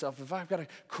self-discipline myself, if I've got to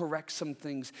correct some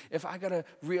things, if I got to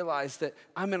realize that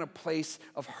I'm in a place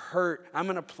of hurt,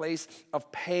 I'm in a place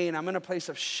of pain, I'm in a place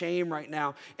of shame right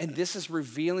now, and this is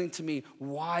revealing to me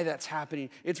why that's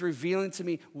happening. It's revealing to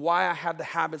me why I have the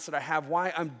habits that I have,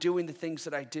 why I'm doing the things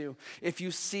that I do. If you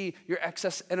see your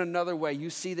excess in another way, you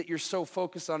see that you're so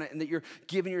focused on it and that you're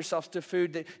giving yourself to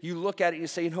food that you look at it and you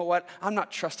say, you know what? I'm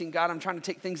not trusting God. I'm trying to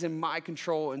take things in my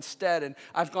control instead, and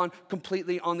I've gone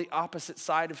completely on the opposite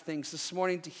side of things. This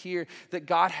morning to hear that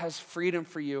God has freedom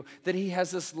for you, that He has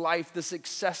this life, this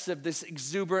excessive, this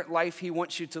exuberant life He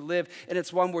wants you to live, and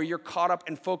it's one where you're caught up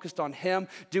and focused on Him,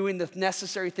 doing the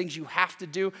necessary things you have to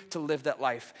do to live that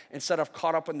life, instead of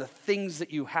caught up in the things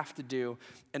that you have to do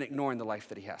and ignoring the life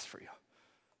that He has for you.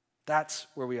 That's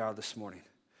where we are this morning.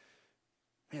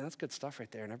 Man, that's good stuff right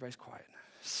there, and everybody's quiet.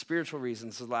 Spiritual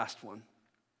reasons, the last one.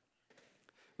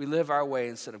 We live our way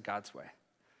instead of God's way.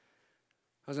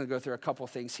 I was going to go through a couple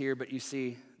things here, but you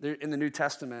see, in the New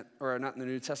Testament, or not in the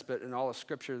New Testament, in all of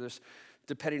Scripture, there's,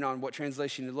 depending on what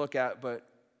translation you look at, but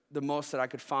the most that I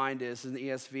could find is in the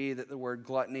ESV that the word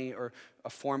gluttony or a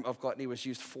form of gluttony was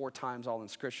used 4 times all in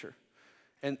Scripture.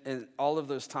 And all of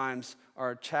those times are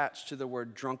attached to the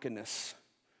word drunkenness.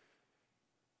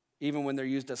 Even when they're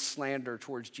used as slander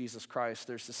towards Jesus Christ,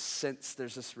 there's this sense,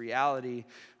 there's this reality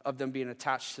of them being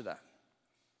attached to that.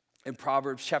 In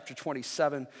Proverbs chapter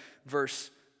 27, verse,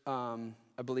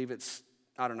 I believe it's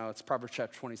Proverbs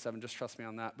chapter 27, just trust me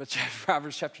on that. But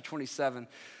Proverbs chapter 27,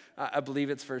 I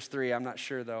believe it's verse 3, I'm not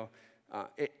sure though.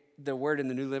 The word in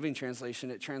the New Living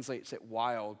Translation, it translates it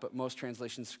wild, but most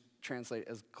translations translate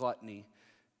as gluttony.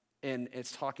 And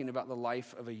it's talking about the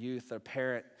life of a youth, a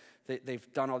parent. They've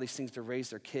done all these things to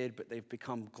raise their kid, but they've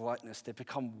become gluttonous. They've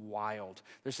become wild.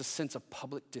 There's a sense of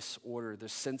public disorder.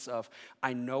 There's a sense of,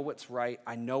 I know what's right.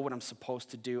 I know what I'm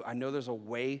supposed to do. I know there's a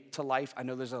way to life. I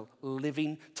know there's a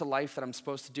living to life that I'm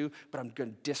supposed to do, but I'm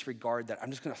going to disregard that.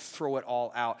 I'm just going to throw it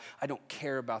all out. I don't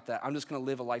care about that. I'm just going to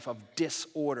live a life of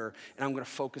disorder, and I'm going to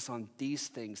focus on these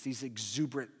things, these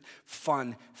exuberant,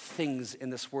 fun things in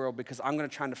this world, because I'm going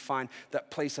to try to find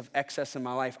that place of excess in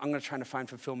my life. I'm going to try to find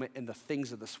fulfillment in the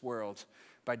things of this world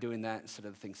by doing that instead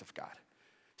of the things of God.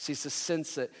 See, it's a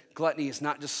sense that gluttony is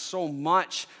not just so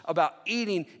much about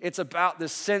eating, it's about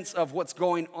this sense of what's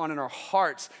going on in our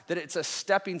hearts, that it's a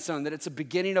stepping stone, that it's a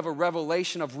beginning of a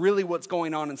revelation of really what's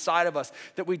going on inside of us,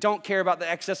 that we don't care about the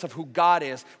excess of who God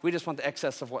is, we just want the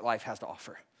excess of what life has to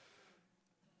offer.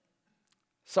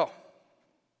 So,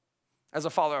 as a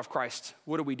follower of Christ,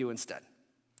 what do we do instead?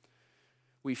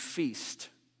 We feast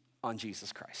on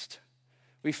Jesus Christ.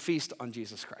 We feast on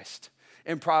Jesus Christ.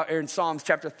 In Psalms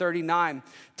chapter 39,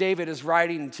 David is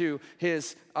writing to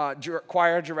his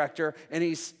choir director, and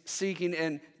he's seeking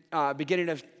in beginning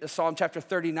of Psalm chapter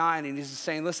 39, and he's just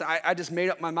saying, listen, I just made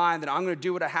up my mind that I'm going to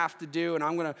do what I have to do, and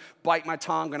I'm going to bite my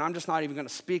tongue, and I'm just not even going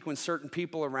to speak when certain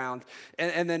people are around.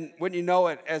 And then when you know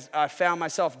it, as I found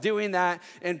myself doing that,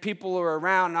 and people are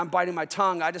around, and I'm biting my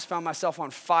tongue, I just found myself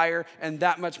on fire and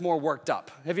that much more worked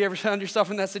up. Have you ever found yourself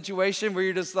in that situation where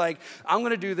you're just like, I'm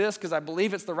going to do this because I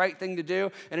believe it's the right thing to do,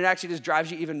 and it actually just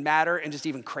drives you even madder and just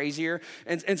even crazier?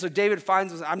 And so David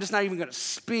finds, I'm just not even going to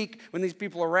speak when these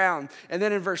people are around. And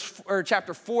then in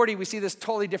chapter 40, we see this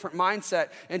totally different mindset.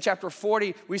 In chapter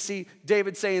 40, we see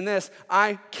David saying this,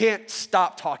 I can't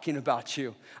stop talking about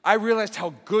you. I realized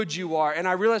how good you are, and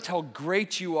I realized how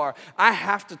great you are. I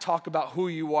have to talk about who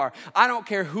you are. I don't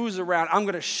care who's around. I'm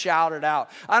going to shout it out.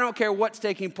 I don't care what's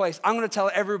taking place. I'm going to tell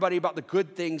everybody about the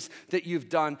good things that you've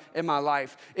done in my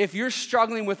life. If you're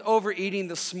struggling with overeating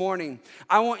this morning,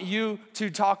 I want you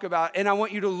to talk about, and I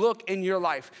want you to look in your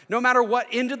life, no matter what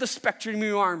end of the spectrum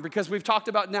you are in, because we've talked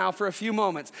about now for a few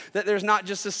moments that there's not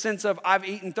just a sense of I've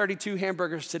eaten 32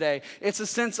 hamburgers today. It's a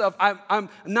sense of I'm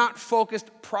not focused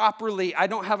properly. I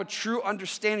don't have a true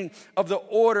understanding of the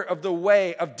order, of the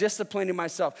way of disciplining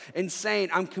myself and saying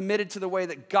I'm committed to the way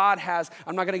that God has.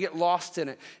 I'm not going to get lost in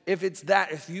it.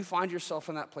 If you find yourself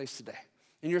in that place today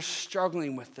and you're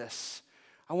struggling with this,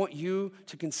 I want you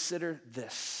to consider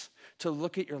this, to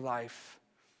look at your life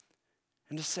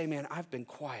and to say, man, I've been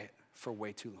quiet for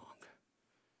way too long.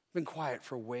 I've been quiet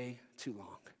for way too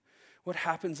long. What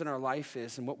happens in our life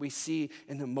is, and what we see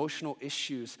in the emotional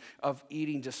issues of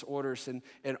eating disorders and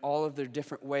all of their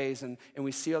different ways, and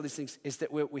we see all these things, is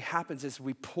that what happens is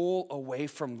we pull away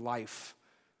from life.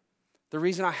 The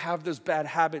reason I have those bad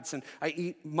habits and I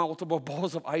eat multiple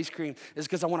bowls of ice cream is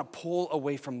because I want to pull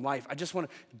away from life. I just want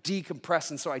to decompress,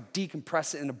 and so I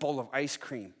decompress it in a bowl of ice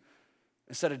cream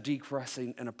instead of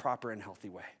decompressing in a proper and healthy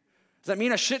way. Does that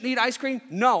mean I shouldn't eat ice cream?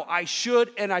 No, I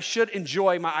should, and I should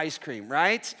enjoy my ice cream,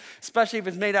 right? Especially if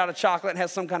it's made out of chocolate and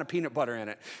has some kind of peanut butter in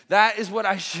it. That is what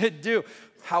I should do.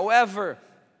 However,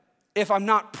 if I'm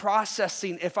not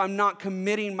processing, if I'm not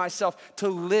committing myself to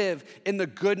live in the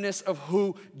goodness of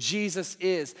who Jesus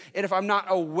is, and if I'm not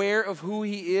aware of who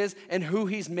he is and who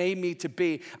he's made me to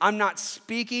be, I'm not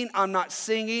speaking, I'm not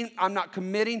singing, I'm not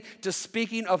committing to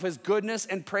speaking of his goodness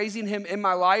and praising him in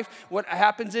my life, what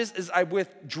happens is I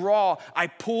withdraw, I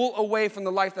pull away from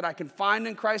the life that I can find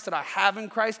in Christ, that I have in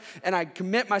Christ, and I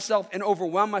commit myself and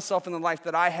overwhelm myself in the life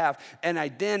that I have, and I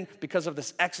then, because of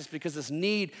this excess, because this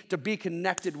need to be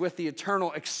connected with the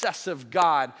eternal, excessive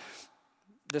God,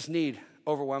 this need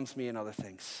overwhelms me in other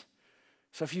things.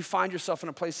 So if you find yourself in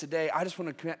a place today, I just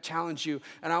want to challenge you,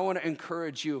 and I want to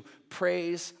encourage you,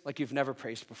 praise like you've never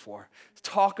praised before.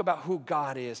 Talk about who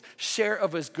God is. Share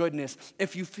of his goodness.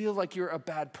 If you feel like you're a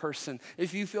bad person,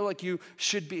 if you feel like you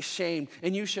should be ashamed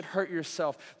and you should hurt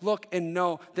yourself, look and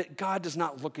know that God does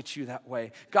not look at you that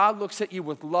way. God looks at you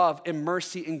with love and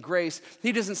mercy and grace.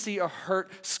 He doesn't see a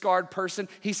hurt, scarred person.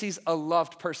 He sees a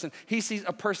loved person. He sees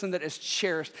a person that is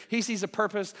cherished. He sees a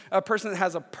person that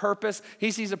has a purpose.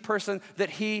 He sees a person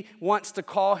that he wants to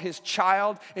call his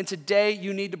child. And today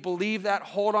you need to believe that,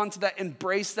 hold on to that,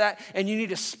 embrace that, and you need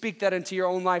to speak that into your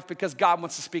own life because God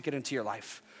wants to speak it into your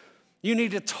life. You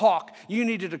need to talk, you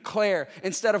need to declare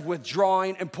instead of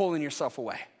withdrawing and pulling yourself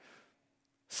away.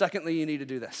 Secondly, you need to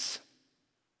do this.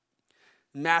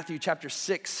 In Matthew chapter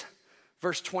 6,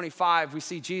 verse 25, we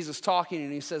see Jesus talking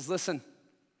and he says, listen,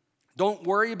 don't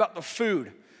worry about the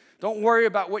food. Don't worry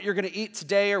about what you're going to eat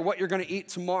today or what you're going to eat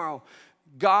tomorrow.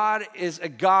 God is a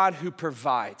God who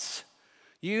provides.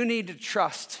 You need to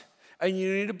trust and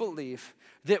you need to believe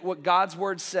that what God's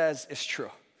word says is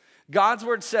true. God's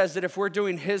word says that if we're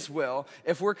doing his will,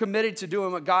 if we're committed to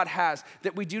doing what God has,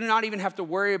 that we do not even have to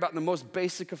worry about the most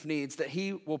basic of needs, that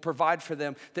he will provide for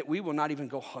them, that we will not even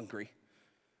go hungry.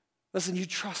 Listen, you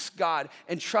trust God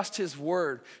and trust his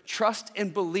word. Trust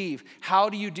and believe. How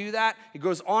do you do that? It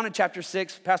goes on in chapter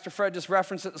 6. Pastor Fred just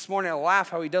referenced it this morning. I laugh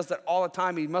how he does that all the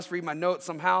time. He must read my notes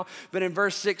somehow. But in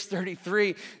verse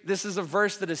 6:33, this is a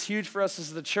verse that is huge for us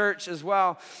as the church as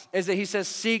well, is that he says,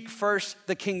 seek first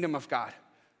the kingdom of God.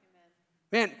 Amen.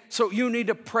 Man, so you need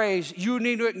to praise, you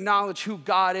need to acknowledge who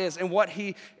God is and what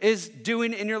he is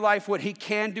doing in your life, what he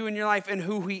can do in your life, and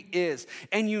who he is.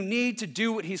 And you need to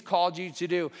do what he's called you to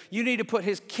do. You need to put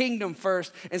his kingdom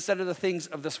first instead of the things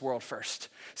of this world first.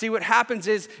 See, what happens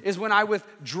is when I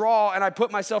withdraw and I put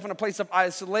myself in a place of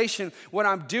isolation, what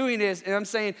I'm doing is, and I'm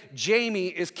saying Jamie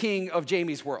is king of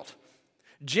Jamie's world.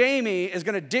 Jamie is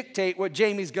gonna dictate what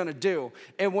Jamie's gonna do.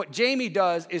 And what Jamie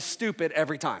does is stupid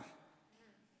every time.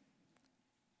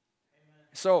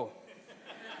 So,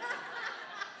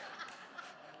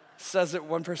 says it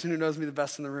one person who knows me the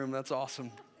best in the room. That's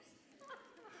awesome.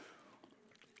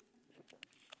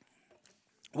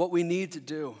 What we need to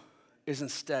do is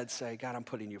instead say, God, I'm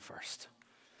putting you first.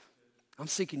 I'm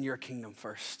seeking your kingdom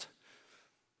first.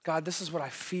 God, this is what I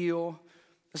feel.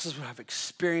 This is what I've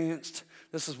experienced.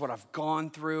 This is what I've gone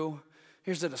through.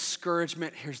 Here's the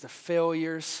discouragement. Here's the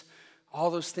failures. All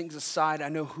those things aside, I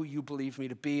know who you believe me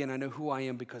to be, and I know who I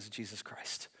am because of Jesus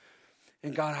Christ.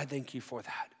 And God, I thank you for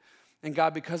that. And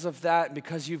God, because of that,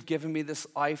 because you've given me this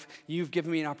life, you've given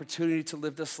me an opportunity to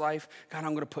live this life, God,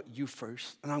 I'm gonna put you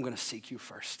first, and I'm gonna seek you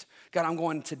first. God, I'm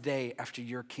going today after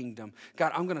your kingdom.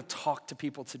 God, I'm gonna talk to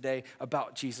people today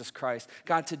about Jesus Christ.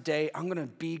 God, today I'm gonna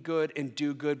be good and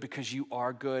do good because you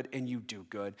are good and you do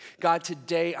good. God,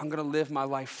 today I'm gonna live my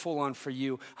life full on for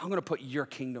you. I'm gonna put your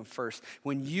kingdom first.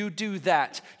 When you do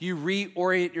that, you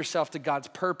reorient yourself to God's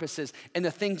purposes, and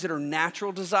the things that are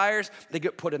natural desires, they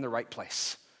get put in the right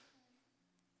place.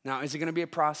 Now, is it gonna be a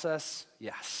process?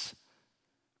 Yes.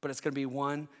 But it's gonna be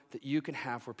one that you can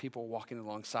have where people are walking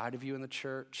alongside of you in the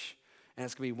church, and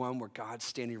it's gonna be one where God's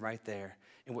standing right there,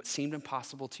 and what seemed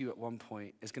impossible to you at one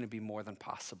point is gonna be more than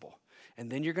possible.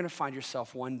 And then you're gonna find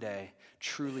yourself one day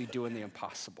truly doing the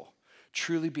impossible,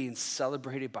 truly being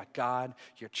celebrated by God,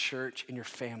 your church, and your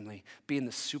family, being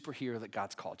the superhero that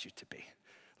God's called you to be,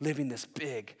 living this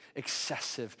big,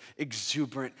 excessive,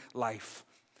 exuberant life,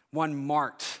 one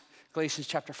marked. Galatians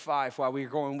chapter 5, while we're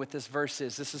going with this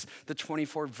verses, this is the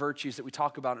 24 virtues that we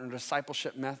talk about in our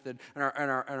discipleship method and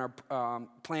our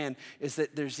plan, is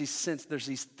that there's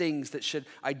these things that should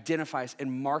identify us and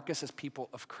mark us as people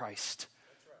of Christ.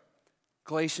 That's right.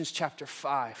 Galatians chapter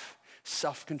 5,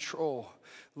 self-control,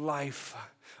 life,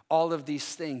 all of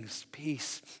these things,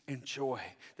 peace and joy,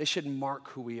 they should mark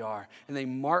who we are. And they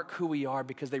mark who we are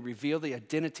because they reveal the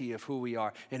identity of who we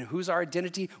are. And who's our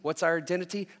identity? What's our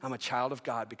identity? I'm a child of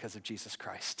God because of Jesus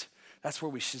Christ. That's where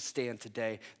we should stand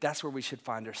today. That's where we should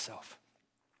find ourselves.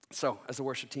 So, as the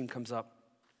worship team comes up,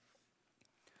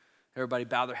 everybody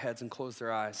bow their heads and close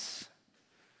their eyes.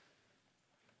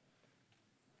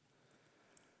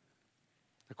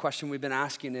 The question we've been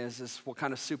asking is what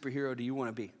kind of superhero do you want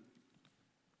to be?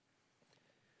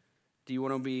 Do you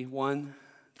want to be one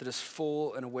that is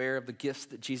full and aware of the gifts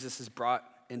that Jesus has brought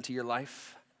into your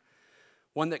life?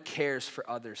 One that cares for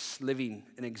others, living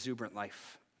an exuberant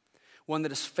life. One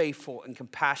that is faithful and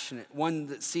compassionate. One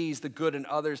that sees the good in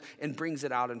others and brings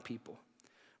it out in people.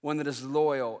 One that is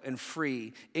loyal and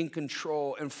free, in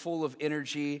control and full of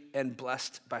energy and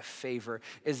blessed by favor.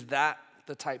 Is that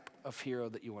the type of hero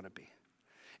that you want to be?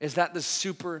 Is that the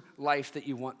super life that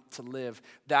you want to live?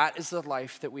 That is the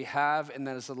life that we have, and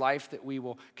that is the life that we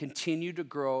will continue to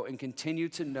grow and continue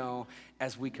to know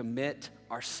as we commit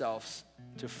ourselves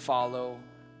to follow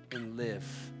and live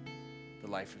the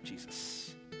life of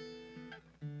Jesus.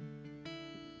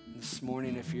 This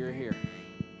morning, if you're here,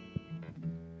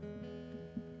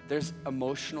 there's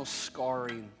emotional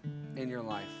scarring in your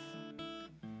life.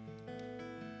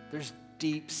 There's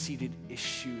deep-seated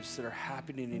issues that are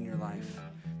happening in your life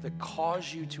that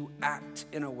cause you to act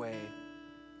in a way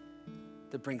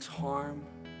that brings harm,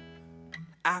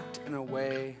 act in a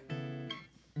way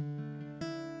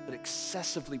that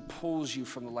excessively pulls you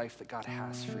from the life that God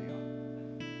has for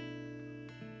you.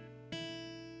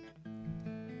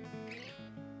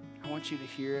 I want you to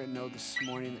hear and know this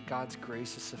morning that God's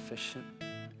grace is sufficient.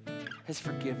 His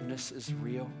forgiveness is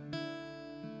real.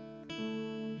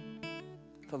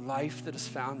 The life that is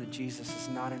found in Jesus is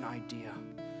not an idea.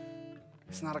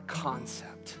 It's not a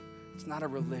concept. It's not a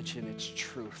religion. It's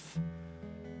truth.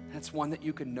 And it's one that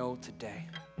you can know today.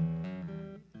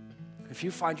 If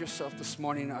you find yourself this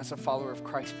morning as a follower of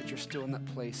Christ, but you're still in that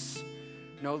place,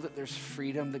 know that there's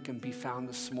freedom that can be found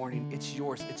this morning. It's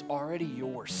yours. It's already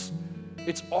yours.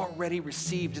 It's already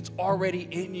received. It's already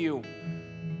in you.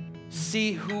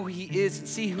 See who he is and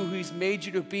see who he's made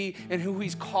you to be and who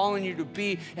he's calling you to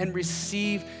be, and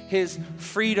receive his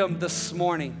freedom this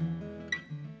morning.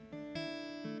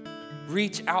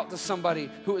 reach out to somebody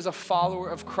who is a follower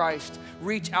of Christ.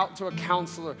 Reach out to a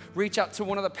counselor. Reach out to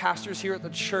one of the pastors here at the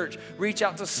church. Reach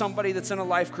out to somebody that's in a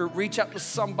life group. Reach out to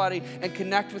somebody and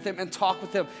connect with them and talk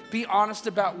with them. Be honest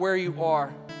about where you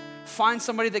are. Find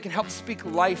somebody that can help speak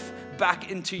life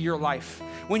back into your life.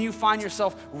 When you find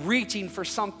yourself reaching for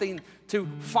something to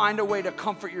find a way to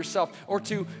comfort yourself or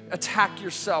to attack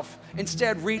yourself,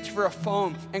 instead reach for a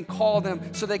phone and call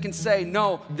them so they can say,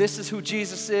 no, this is who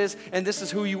Jesus is and this is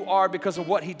who you are because of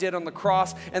what he did on the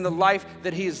cross, and the life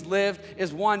that he has lived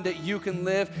is one that you can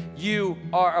live. You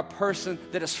are a person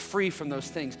that is free from those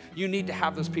things. You need to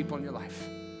have those people in your life.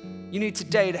 You need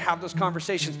today to have those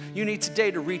conversations. You need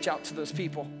today to reach out to those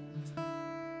people.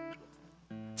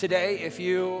 Today, if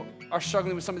you are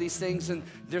struggling with some of these things and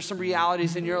there's some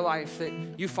realities in your life that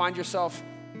you find yourself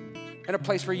in a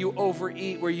place where you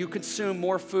overeat, where you consume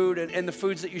more food and the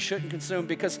foods that you shouldn't consume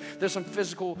because there's some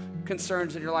physical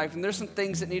concerns in your life and there's some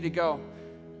things that need to go.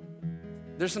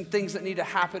 There's some things that need to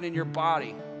happen in your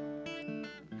body.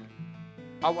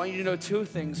 I want you to know two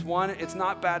things. One, it's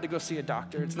not bad to go see a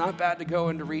doctor. It's not bad to go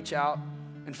and to reach out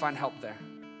and find help there.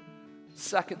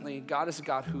 Secondly, God is a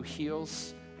God who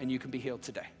heals, and you can be healed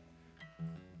today.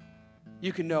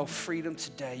 You can know freedom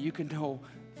today. You can know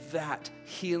that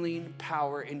healing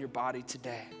power in your body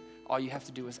today. All you have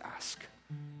to do is ask.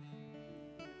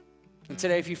 And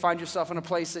today, if you find yourself in a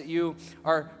place that you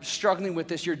are struggling with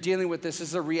this, you're dealing with this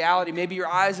as a reality, maybe your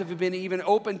eyes have been even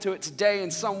open to it today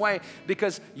in some way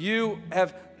because you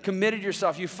have committed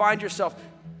yourself. You find yourself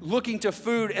looking to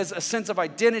food as a sense of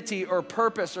identity or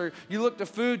purpose, or you look to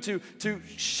food to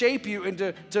shape you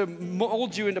and to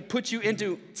mold you and to put you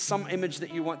into some image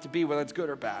that you want to be, whether it's good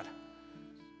or bad.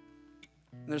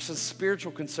 And there's some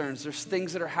spiritual concerns. There's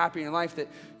things that are happening in life that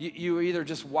you are either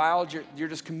just wild, you're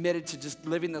just committed to just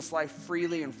living this life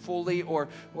freely and fully, or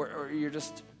you're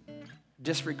just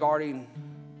disregarding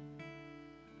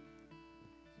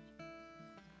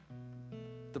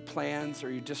the plans,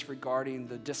 or you're disregarding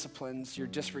the disciplines, you're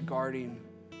disregarding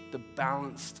the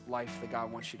balanced life that God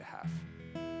wants you to have.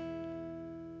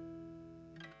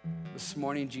 This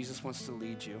morning, Jesus wants to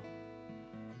lead you.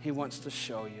 He wants to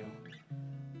show you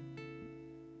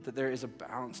that there is a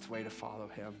balanced way to follow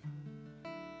him.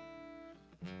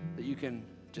 That you can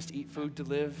just eat food to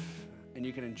live, and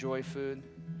you can enjoy food,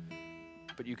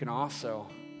 but you can also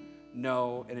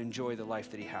know and enjoy the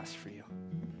life that he has for you.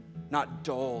 Not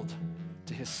dulled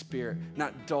to his spirit,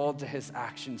 not dulled to his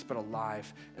actions, but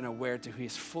alive and aware to who he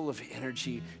is, full of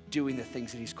energy, doing the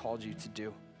things that he's called you to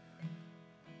do.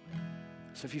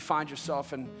 So if you find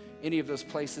yourself in any of those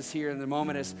places here in the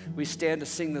moment as we stand to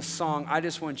sing this song, I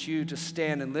just want you to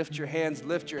stand and lift your hands,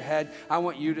 lift your head. I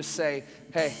want you to say,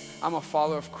 hey, I'm a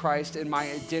follower of Christ and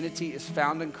my identity is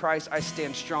found in Christ. I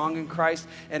stand strong in Christ,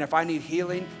 and if I need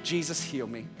healing, Jesus, heal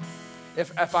me.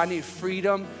 If I need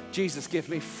freedom, Jesus, give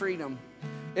me freedom.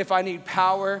 If I need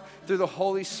power through the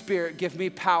Holy Spirit, give me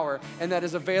power. And that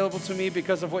is available to me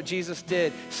because of what Jesus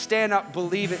did. Stand up,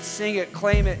 believe it, sing it,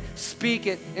 claim it, speak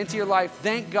it into your life.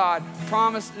 Thank God.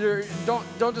 Promise,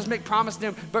 don't just make promise to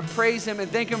him, but praise him and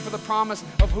thank him for the promise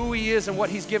of who he is and what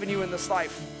he's given you in this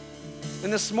life.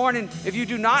 And this morning, if you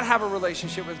do not have a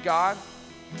relationship with God,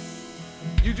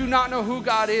 you do not know who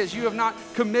God is, you have not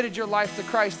committed your life to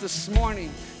Christ this morning,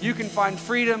 you can find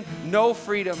freedom, know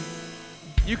freedom.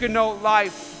 You can know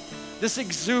life, this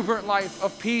exuberant life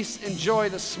of peace and joy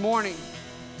this morning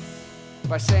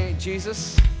by saying,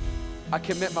 Jesus, I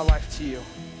commit my life to you.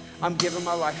 I'm giving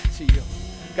my life to you.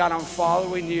 God, I'm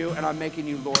following you and I'm making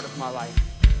you Lord of my life.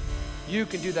 You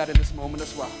can do that in this moment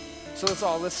as well. So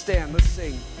let's stand, let's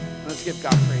sing, and let's give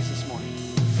God praise this morning.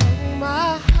 From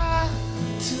my heart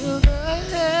to the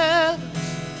heavens,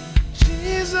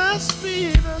 Jesus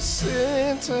be the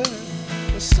center.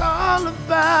 It's all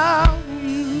about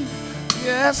you.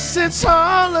 Yes, it's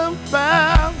all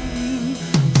about you.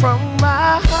 From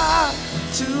my heart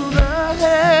to the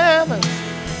heavens,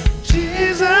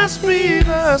 Jesus be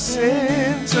the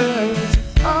center.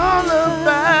 It's all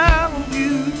about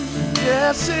you.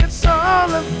 Yes, it's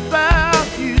all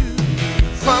about you.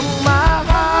 From my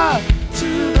heart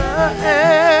to the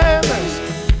heavens,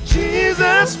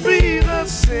 Jesus be the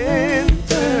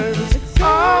center. It's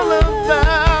all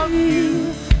about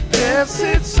you. Yes,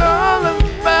 it's all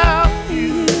about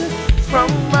you. From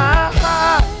my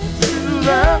heart to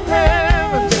the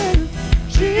heavens,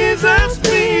 Jesus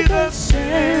be the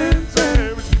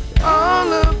center. It's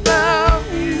all about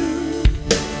you.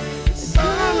 It's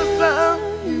all about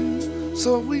you.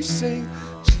 So we sing,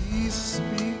 Jesus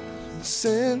be the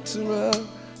center of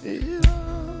it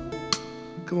all.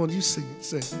 Come on, you sing it,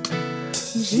 sing.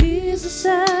 Jesus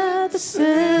at the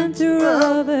center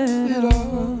of it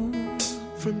all.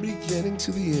 from beginning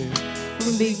to the end.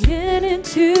 From beginning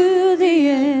to the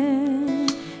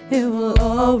end, it will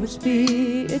always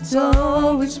be, it's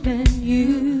always been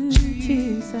you,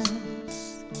 Jesus.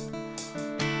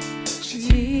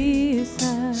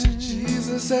 Jesus.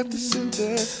 Jesus at the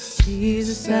center.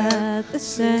 Jesus at the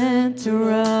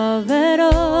center of it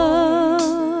all.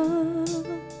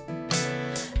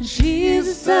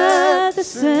 Jesus at the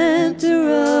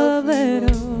center of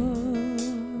it all.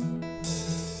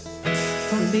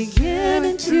 From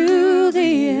beginning to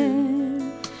the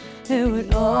end, it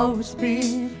would always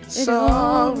be, it's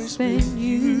always been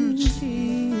you,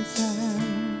 Jesus.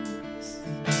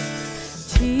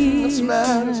 Jesus,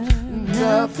 matters,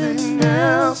 nothing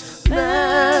else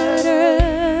matters.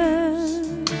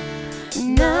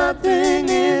 Nothing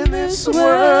in this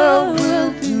world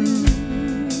will do.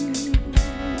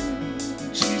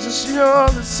 Jesus, you're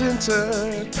the center.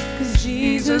 'Cause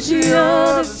Jesus,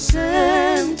 you're the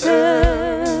center.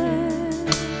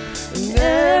 And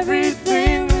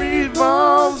everything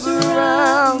revolves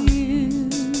around you.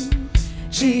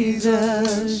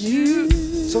 Jesus, you.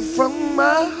 So from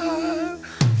my heart,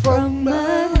 From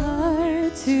my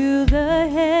heart to the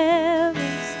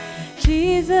heavens,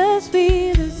 Jesus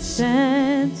be the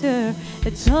center.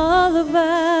 It's all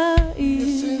about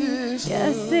you.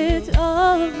 Yes, it's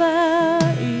all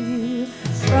about you.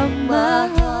 From my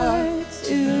heart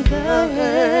to the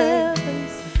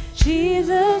heavens,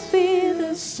 Jesus be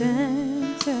the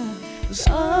center. It's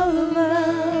all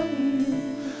about you.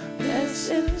 Yes,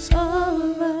 it's all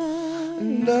about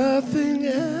you. nothing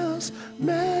else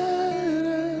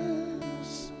matters.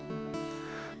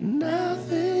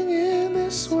 Nothing in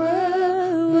this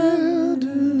world will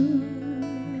do.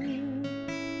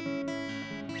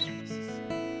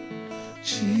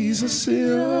 Jesus,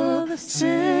 you're the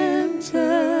center.